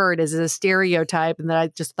that I heard as a stereotype and that I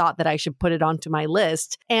just thought that I should put it onto my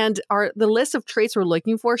list? And the list of traits we're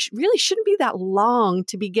looking for really shouldn't be that long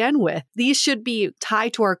to begin with. These should be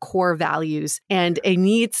tied to our core values, and it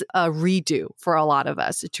needs a redo for a lot of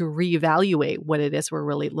us to reevaluate what it is we're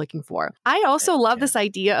really looking for. I also love this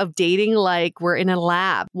idea of dating like we're in a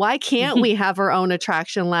lab. Why can't we have our own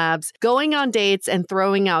attraction labs, going on dates and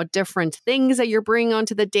throwing out different things that you're bringing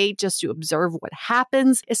onto the date just to observe what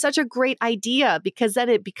happens? Is such a great idea, because then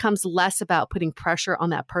it becomes less about putting pressure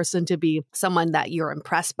on that person to be someone that you're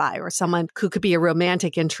impressed by or someone who could be a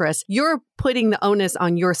romantic interest. You're putting the onus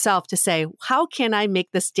on yourself to say, how can I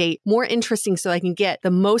make this date more interesting so I can get the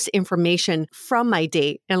most information from my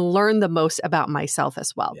date and learn the most about myself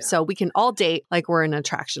as well? Yeah. So we can all date like we're in an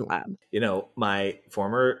attraction lab. My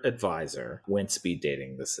former advisor went speed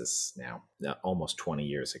dating. This is now almost 20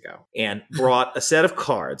 years ago, and brought a set of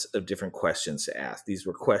cards of different questions to ask. These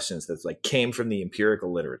were questions that came from the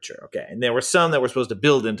empirical literature. Okay. And there were some that were supposed to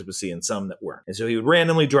build intimacy and some that weren't. And so he would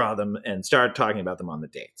randomly draw them and start talking about them on the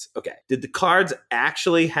dates. Okay. Did the cards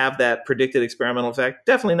actually have that predicted experimental effect?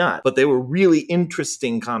 Definitely not. But they were really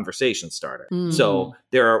interesting conversation starter. So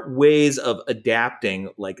there are ways of adapting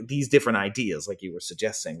these different ideas, like you were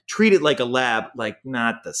suggesting. Treat it like a lab,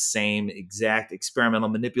 not the same exact experimental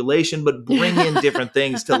manipulation, but bring in different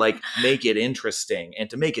things to make it interesting and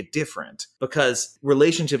to make it different, because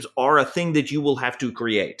relationships are a thing that you will have to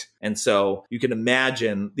create. And so you can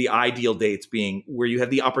imagine the ideal dates being where you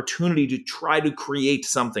have the opportunity to try to create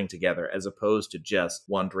something together, as opposed to just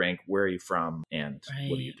one drink, where are you from, and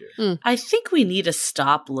what do you do? I think we need to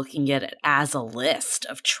stop looking at it as a list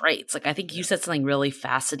of traits. I think you said something really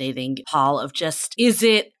fascinating, Paul, of just, is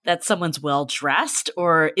it that someone's well-dressed,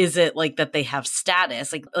 or is it that they have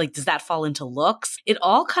status? Does that fall into looks? It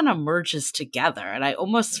all kind of merges together. And I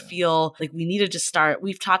almost feel like we need to just start,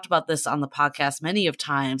 we've talked about this on the podcast many of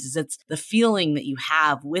times, is it's the feeling that you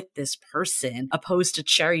have with this person, opposed to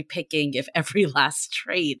cherry picking if every last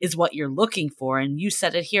trait is what you're looking for. And you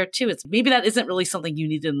said it here too. It's maybe that isn't really something you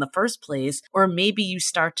needed in the first place, or maybe you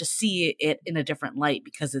start to see it in a different light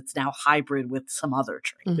because it's now hybrid with some other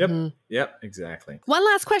trait. Yep, exactly. One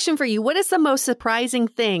last question for you. What is the most surprising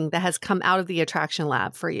thing that has come out of the attraction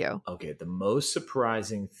lab for you? Okay, the most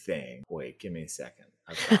surprising thing. Wait, give me a second.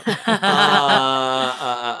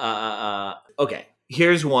 Okay.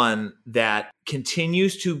 Here's one that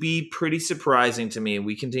continues to be pretty surprising to me, and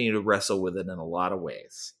we continue to wrestle with it in a lot of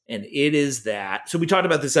ways. And it is that, so we talked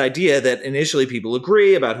about this idea that initially people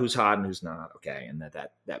agree about who's hot and who's not, okay, and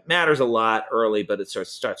that matters a lot early, but it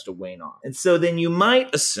starts to wane off. And so then you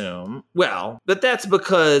might assume, well, but that's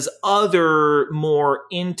because other more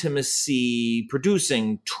intimacy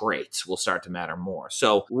producing traits will start to matter more.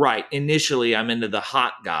 So, right, initially I'm into the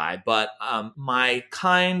hot guy, but my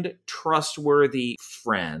kind, trustworthy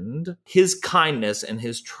friend, his kindness and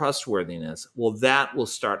his trustworthiness, well, that will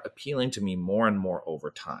start appealing to me more and more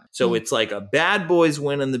over time. So it's like a bad boys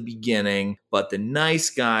win in the beginning, but the nice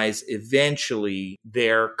guys, eventually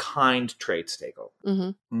their kind traits take over.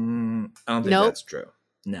 I don't think that's true.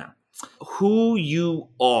 Now, who you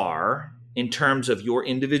are in terms of your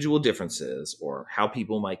individual differences or how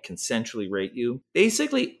people might consensually rate you,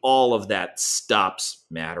 basically all of that stops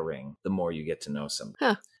mattering the more you get to know somebody.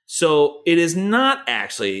 Huh. So it is not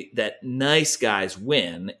actually that nice guys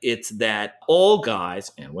win. It's that all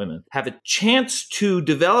guys and women have a chance to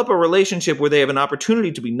develop a relationship where they have an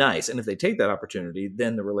opportunity to be nice. And if they take that opportunity,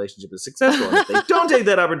 then the relationship is successful. And if they don't take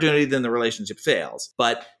that opportunity, then the relationship fails.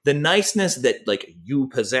 But the niceness that like you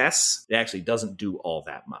possess, it actually doesn't do all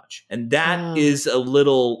that much. And that is a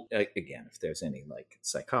little, again, if there's any like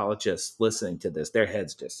psychologists listening to this, their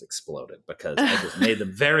heads just exploded because I just made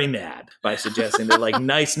them very mad by suggesting that like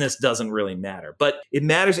niceness doesn't really matter, but it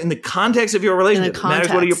matters in the context of your relationship. It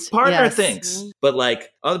matters what your partner thinks. But like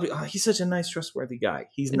other people, he's such a nice, trustworthy guy.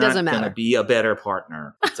 He's not going to be a better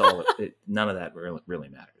partner. It's all. None of that really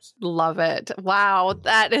matters. Love it. Wow,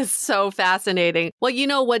 that is so fascinating. Well, you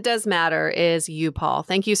know what does matter is you, Paul.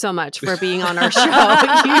 Thank you so much for being on our show.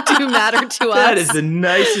 You do matter to us. That is the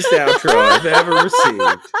nicest outro I've ever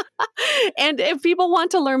received. And if people want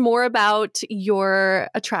to learn more about your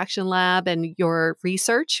Attraction Lab and your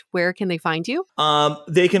research, where can they find you?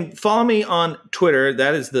 They can follow me on Twitter.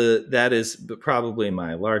 That is probably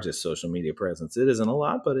my largest social media presence. It isn't a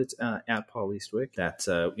lot, but it's at Paul Eastwick. That's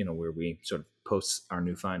where we sort of post our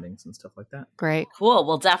new findings and stuff like that. Great. Cool.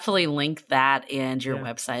 We'll definitely link that and your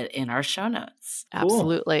website in our show notes.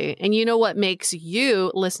 Absolutely. And you know what makes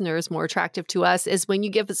you listeners more attractive to us is when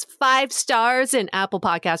you give us 5 stars in Apple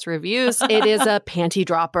Podcast reviews. It is a panty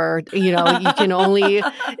dropper. You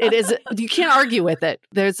can't argue with it.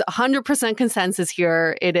 There's 100% consensus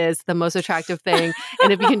here. It is the most attractive thing.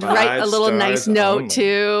 And if you can write a little nice note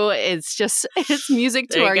too, it's music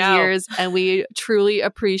to our ears. And we truly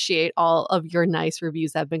appreciate all of your nice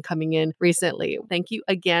reviews that have been coming in recently. Thank you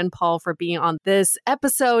again, Paul, for being on this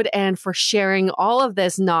episode and for sharing all of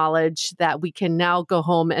this knowledge that we can now go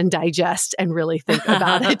home and digest and really think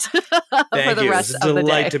about it for the rest of the day. It's a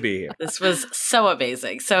delight to be here. This was so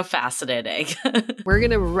amazing, so fascinating. We're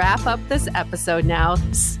going to wrap up this episode now.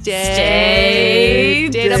 Stay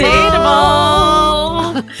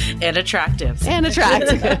dateable. And attractive. And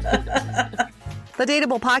attractive. The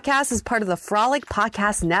Dateable Podcast is part of the Frolic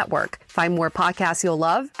Podcast Network. Find more podcasts you'll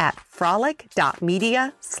love at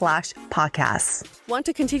frolic.media/podcasts. Want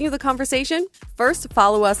to continue the conversation? First,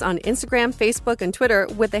 follow us on Instagram, Facebook, and Twitter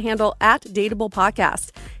with the handle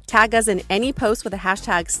 @DateablePodcast. Tag us in any post with the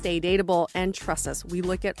hashtag StayDateable, and trust us, we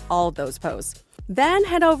look at all those posts. Then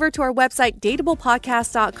head over to our website,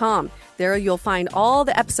 dateablepodcast.com. There you'll find all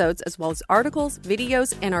the episodes as well as articles,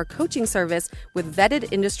 videos, and our coaching service with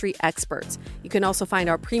vetted industry experts. You can also find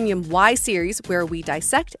our premium Why series where we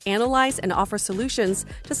dissect, analyze, and offer solutions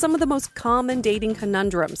to some of the most common dating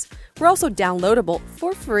conundrums. We're also downloadable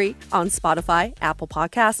for free on Spotify, Apple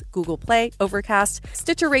Podcasts, Google Play, Overcast,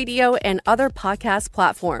 Stitcher Radio, and other podcast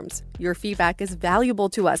platforms. Your feedback is valuable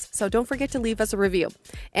to us, so don't forget to leave us a review.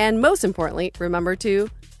 And most importantly, remember to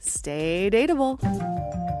stay dateable.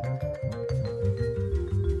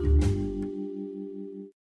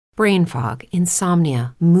 Brain fog,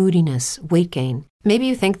 insomnia, moodiness, weight gain. Maybe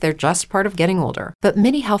you think they're just part of getting older, but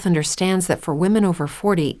MIDI Health understands that for women over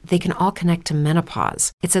 40, they can all connect to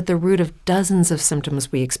menopause. It's at the root of dozens of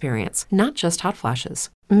symptoms we experience, not just hot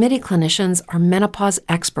flashes. MIDI clinicians are menopause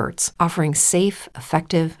experts, offering safe,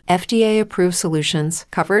 effective, FDA-approved solutions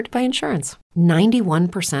covered by insurance.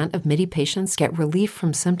 91% of MIDI patients get relief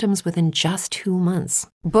from symptoms within just 2 months.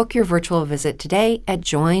 Book your virtual visit today at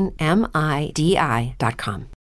joinmidi.com.